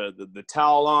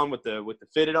towel on with the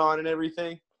fitted on and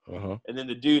everything. And then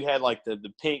the dude had like the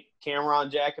pink Cameron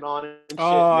jacket on and shit.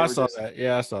 I saw that.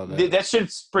 Yeah, I saw that. That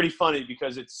shit's pretty funny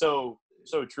because it's so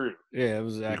true. Yeah, it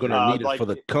was. You're gonna need it for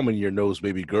the cum in your nose,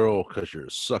 baby girl, because you're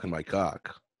sucking my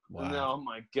cock. Wow. Oh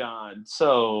my God.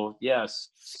 So yes.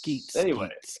 Anyway.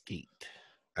 Skeet.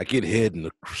 I get head in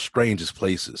the strangest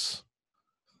places.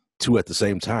 Two at the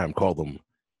same time. Call them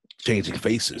changing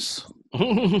faces.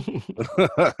 Dude,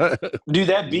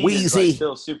 that beat is like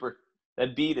still super.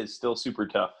 That beat is still super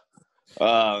tough.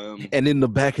 And in the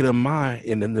back of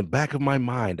my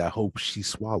mind, I hope she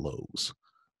swallows.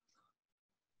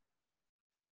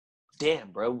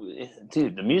 Damn, bro,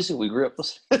 dude, the music we grew up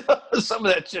listening. Some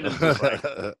of that shit is just like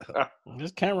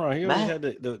this camera here. Had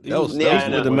that was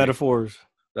with the metaphors.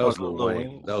 That was Lil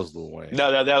Wayne. That was Lil Wayne.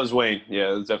 No, that was Wayne.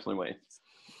 Yeah, it was definitely Wayne.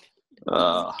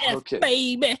 Okay,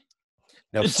 baby.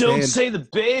 Now don't say the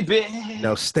baby.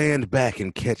 Now stand back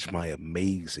and catch my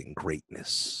amazing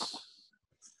greatness.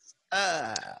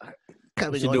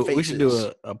 We should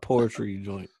do a poetry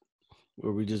joint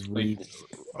where we just read.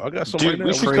 I got some right now.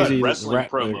 We should cut wrestling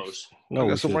promos. No, I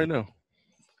got some right now.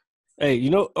 Hey,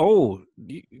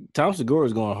 Tom Segura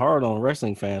is going hard on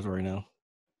wrestling fans right now.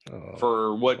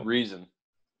 For what reason?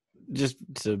 Just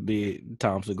to be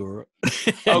Tom Segura.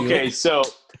 Okay, so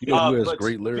has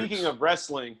great lyrics. Speaking of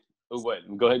wrestling,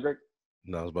 go ahead, Greg.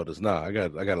 No, I was about to. I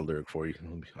got a lyric for you.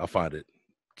 I'll find it.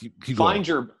 Keep find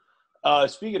going. your.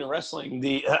 Speaking of wrestling,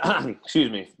 the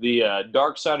the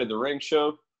Dark Side of the Ring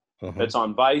show that's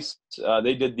on Vice.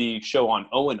 They did the show on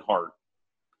Owen Hart.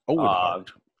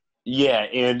 Yeah,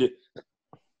 and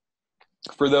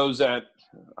for those that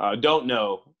don't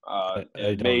know,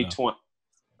 May 20.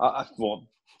 Well,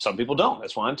 some people don't.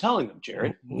 That's why I'm telling them,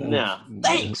 Jared. Nah,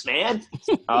 thanks, man.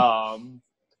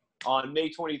 On May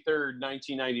 23rd,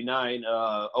 1999,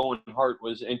 Owen Hart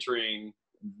was entering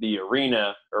the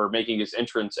arena or making his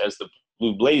entrance as the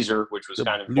Blue Blazer, which was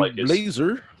kind of like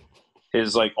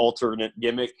his like alternate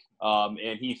gimmick.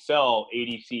 And he fell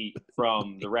 80 feet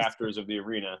from the rafters of the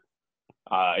arena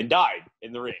and died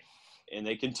in the ring. And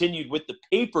they continued with the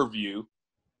pay-per-view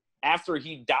after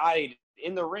he died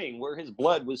in the ring, where his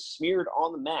blood was smeared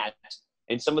on the mat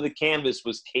and some of the canvas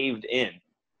was caved in.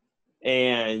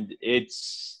 And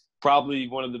it's probably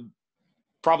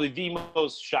the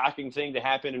most shocking thing to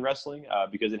happen in wrestling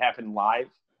because it happened live.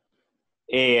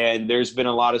 And there's been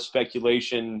a lot of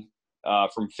speculation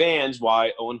from fans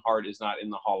why Owen Hart is not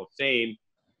in the Hall of Fame.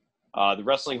 The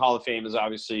Wrestling Hall of Fame is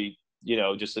obviously,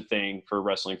 just a thing for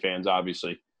wrestling fans,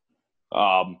 obviously.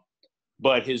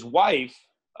 But his wife,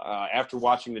 after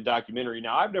watching the documentary,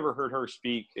 now I've never heard her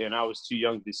speak, and I was too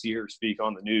young to see her speak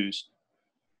on the news.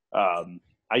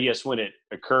 I guess when it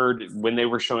occurred, when they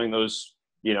were showing those,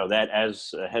 that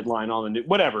as a headline on the news,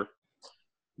 whatever.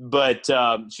 But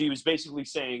she was basically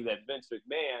saying that Vince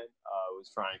McMahon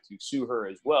was trying to sue her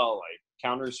as well, like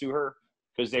counter-sue her,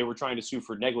 because they were trying to sue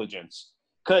for negligence.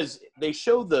 Because they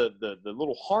showed the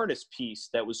little harness piece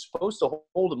that was supposed to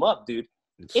hold him up, dude.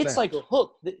 It's like a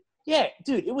hook. Yeah,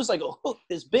 dude, it was like a hook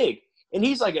this big. And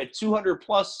he's like a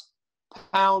 200-plus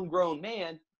pound grown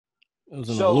man. It was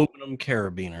an aluminum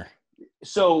carabiner.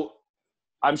 So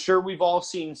I'm sure we've all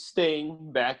seen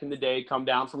Sting back in the day come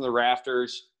down from the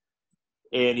rafters.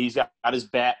 And he's got his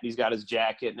bat, and he's got his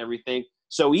jacket and everything.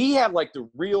 So he had like the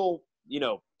real,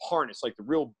 harness, like the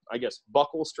real, I guess,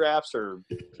 buckle straps or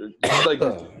like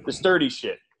the sturdy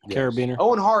shit. Carabiner.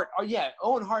 Owen Hart. Oh yeah,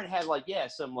 Owen Hart had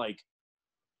some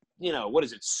what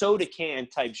is it, soda can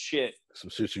type shit. Some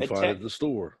shit you find at the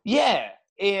store. Yeah,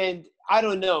 and I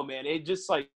don't know, man. It just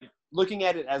like looking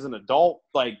at it as an adult,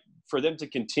 like for them to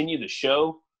continue the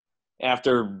show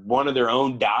after one of their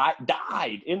own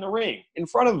died in the ring in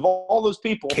front of all those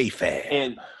people. K-Fab.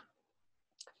 And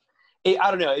I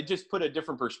don't know. It just put a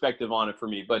different perspective on it for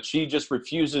me. But she just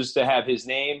refuses to have his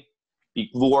name be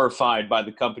glorified by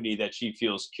the company that she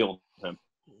feels killed him.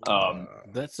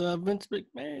 That's Vince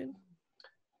McMahon.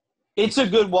 It's a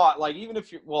good watch. Like, even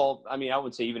if you're, I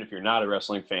would say even if you're not a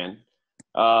wrestling fan.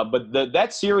 But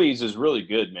that series is really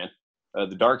good, man.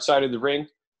 The Dark Side of the Ring,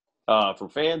 for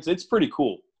fans, it's pretty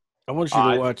cool. I want you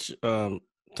to watch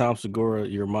Tom Segura,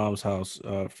 Your Mom's House,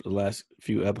 for the last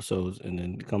few episodes, and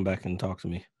then come back and talk to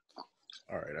me.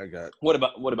 All right, I got. What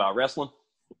about wrestling?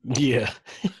 Yeah.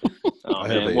 Oh,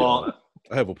 man.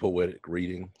 I have a poetic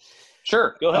reading.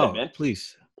 Sure, go ahead, man.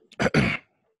 Please.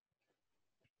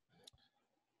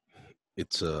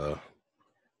 It's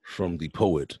from the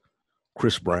poet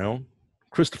Christopher Brown.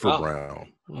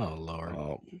 Oh Lord!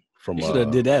 You should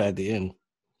have did that at the end.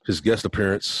 His guest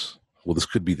appearance. Well, this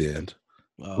could be the end.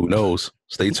 Who knows?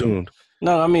 Stay tuned.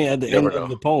 No, I mean at the end of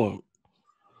the poem.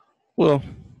 Well,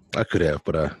 I could have,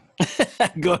 but I.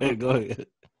 Go ahead.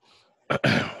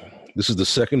 This is the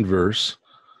second verse.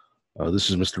 This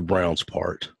is Mr. Brown's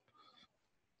part.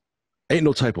 Ain't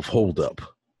no type of holdup.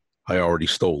 I already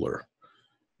stole her.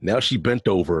 Now she bent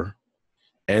over,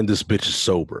 and this bitch is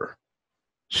sober.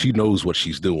 She knows what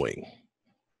she's doing.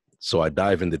 So I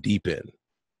dive in the deep end.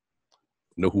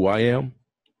 Know who I am?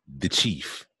 The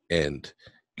chief. And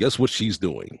guess what she's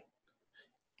doing?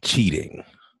 Cheating.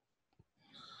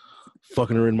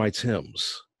 Fucking her in my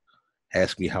Timbs.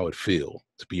 Asked me how it feel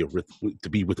to be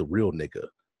with a real nigga.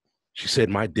 She said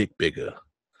my dick bigger.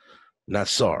 Not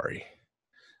sorry.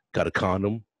 Got a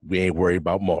condom. We ain't worried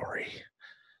about Maury.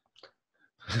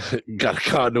 Got a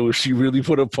condom if she really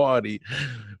put a party.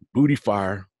 Booty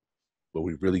fire. But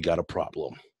we really got a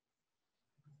problem.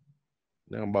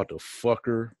 Now I'm about to fuck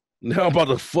her. Now I'm about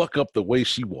to fuck up the way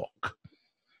she walk.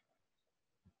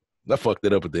 I fucked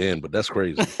it up at the end, but that's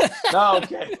crazy. Oh,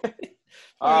 okay.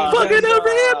 Fucking up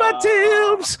in my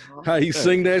Timbs. How he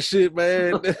sing that shit,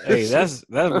 man. Hey, that's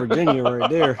Virginia right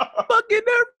there. Fucking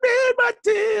up in my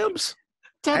Timbs.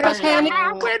 Tell us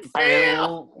how it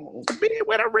feel to be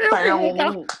with a real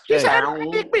nigga. She said her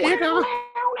dick bigger.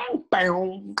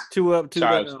 2 up, 2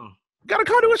 down. Gotta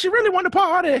call her when she really want to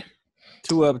party.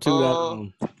 2 up, 2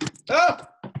 down.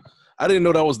 I didn't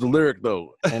know that was the lyric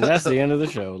though. And that's the end of the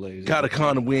show, ladies. Got a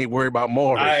condom. We ain't worried about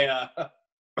more.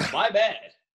 My bad.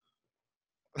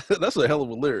 That's a hell of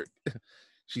a lyric.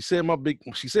 She said my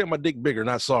dick bigger.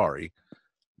 Not sorry.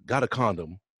 Got a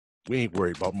condom. We ain't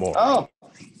worried about more. Oh.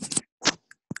 What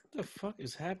the fuck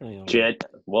is happening? Jet.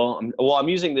 Well, I'm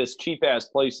using this cheap ass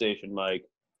PlayStation mic.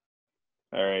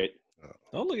 All right.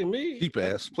 Don't look at me. Cheap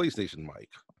ass PlayStation mic.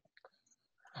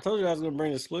 I told you I was gonna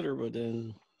bring the splitter, but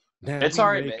then now it's all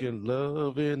right, making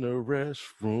love in the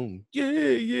restroom.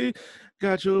 Yeah.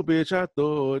 Got your bitch. I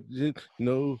thought you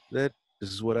know that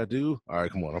this is what I do. All right,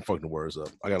 come on. I'm fucking the words up.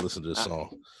 I gotta listen to this song.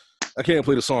 I can't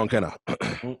play the song, can I?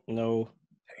 No.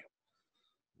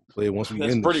 Play it once we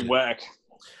That's end. Pretty whack.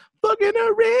 Fucking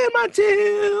her in my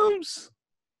Timbs.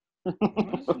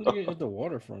 At the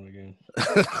waterfront again.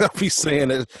 I'll be saying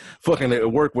that fucking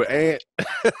at work with Ant.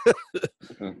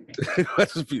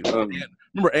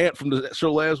 Remember Ant from the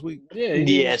show last week? Yeah.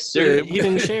 Yes, sir. He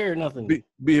didn't share nothing.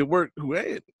 Be at work. Who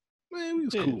Ant? Man, we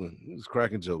was cooling. He was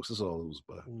cracking jokes. That's all it was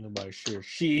about. Nobody share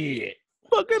shit.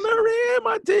 Fucking her in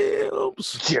my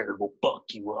Timbs. Jared will fuck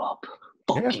you up.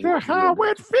 That's how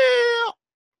it feel.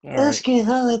 Let's get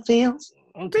how it feels.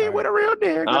 Be with a real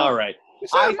nigga. All right.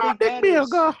 I think that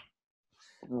is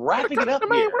wrapping it up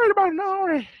here.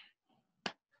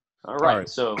 All right.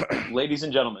 So, ladies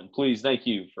and gentlemen, please, thank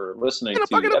you for listening to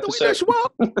episode.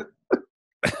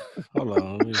 Hold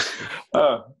on.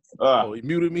 Oh, he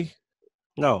muted me?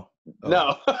 No.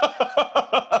 No.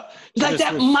 Like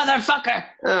that motherfucker.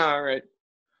 All right.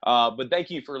 But thank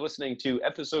you for listening to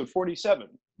episode 47.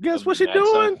 Guess what you're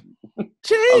doing? Of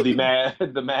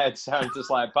the Mad Scientist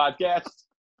Lab podcast.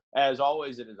 As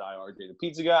always, it is RJ, the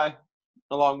pizza guy,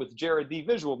 along with Jared, the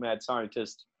visual mad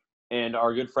scientist, and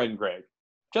our good friend Greg.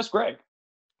 Just Greg.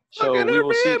 So we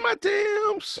will see. My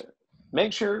Timbs.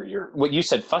 Make sure what you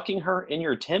said, fucking her in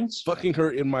your Timbs? Fucking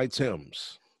her in my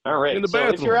Timbs. All right. In the so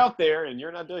bathroom. if you're out there and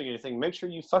you're not doing anything, make sure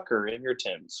you fuck her in your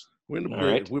Timbs. We're in the All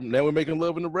right. Now we're making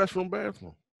love in the bathroom.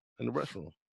 In the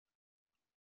restroom.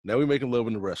 Now we making love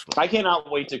in the restaurant. I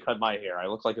cannot wait to cut my hair. I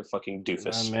look like a fucking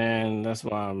doofus. Man, that's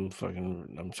why I'm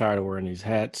tired of wearing these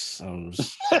hats.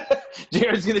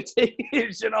 Jared's gonna take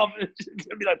his shit off and it's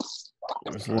gonna be like,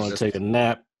 I just want to take a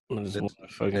nap. I just want to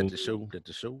fucking the show. for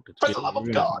the love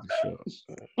of God.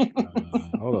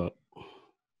 Hold up.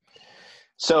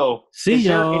 So See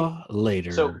y'all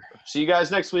later. So see you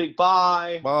guys next week.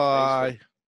 Bye. Bye.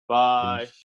 Bye.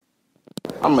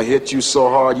 I'm gonna hit you so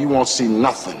hard you won't see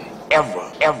nothing.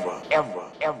 Ever, ever,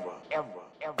 ever, ever, ever,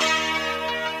 ever.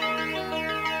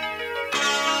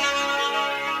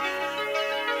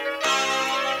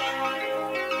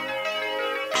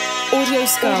 Audio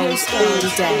Skulls all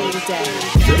day.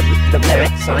 The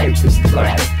merit scientist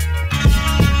lab.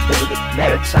 The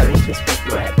merit scientist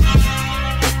lab.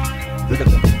 The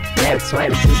merit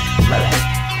scientist lab.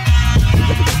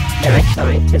 The merit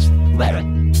scientist lab.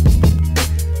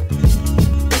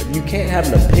 You can't have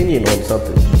an opinion on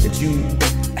something that you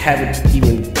haven't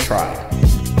even tried.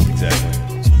 Exactly.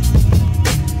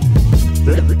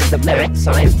 The merit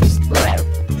scientist lab.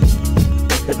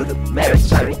 The merit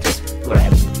scientist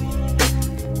lab.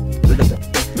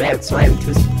 The merit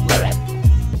scientist lab.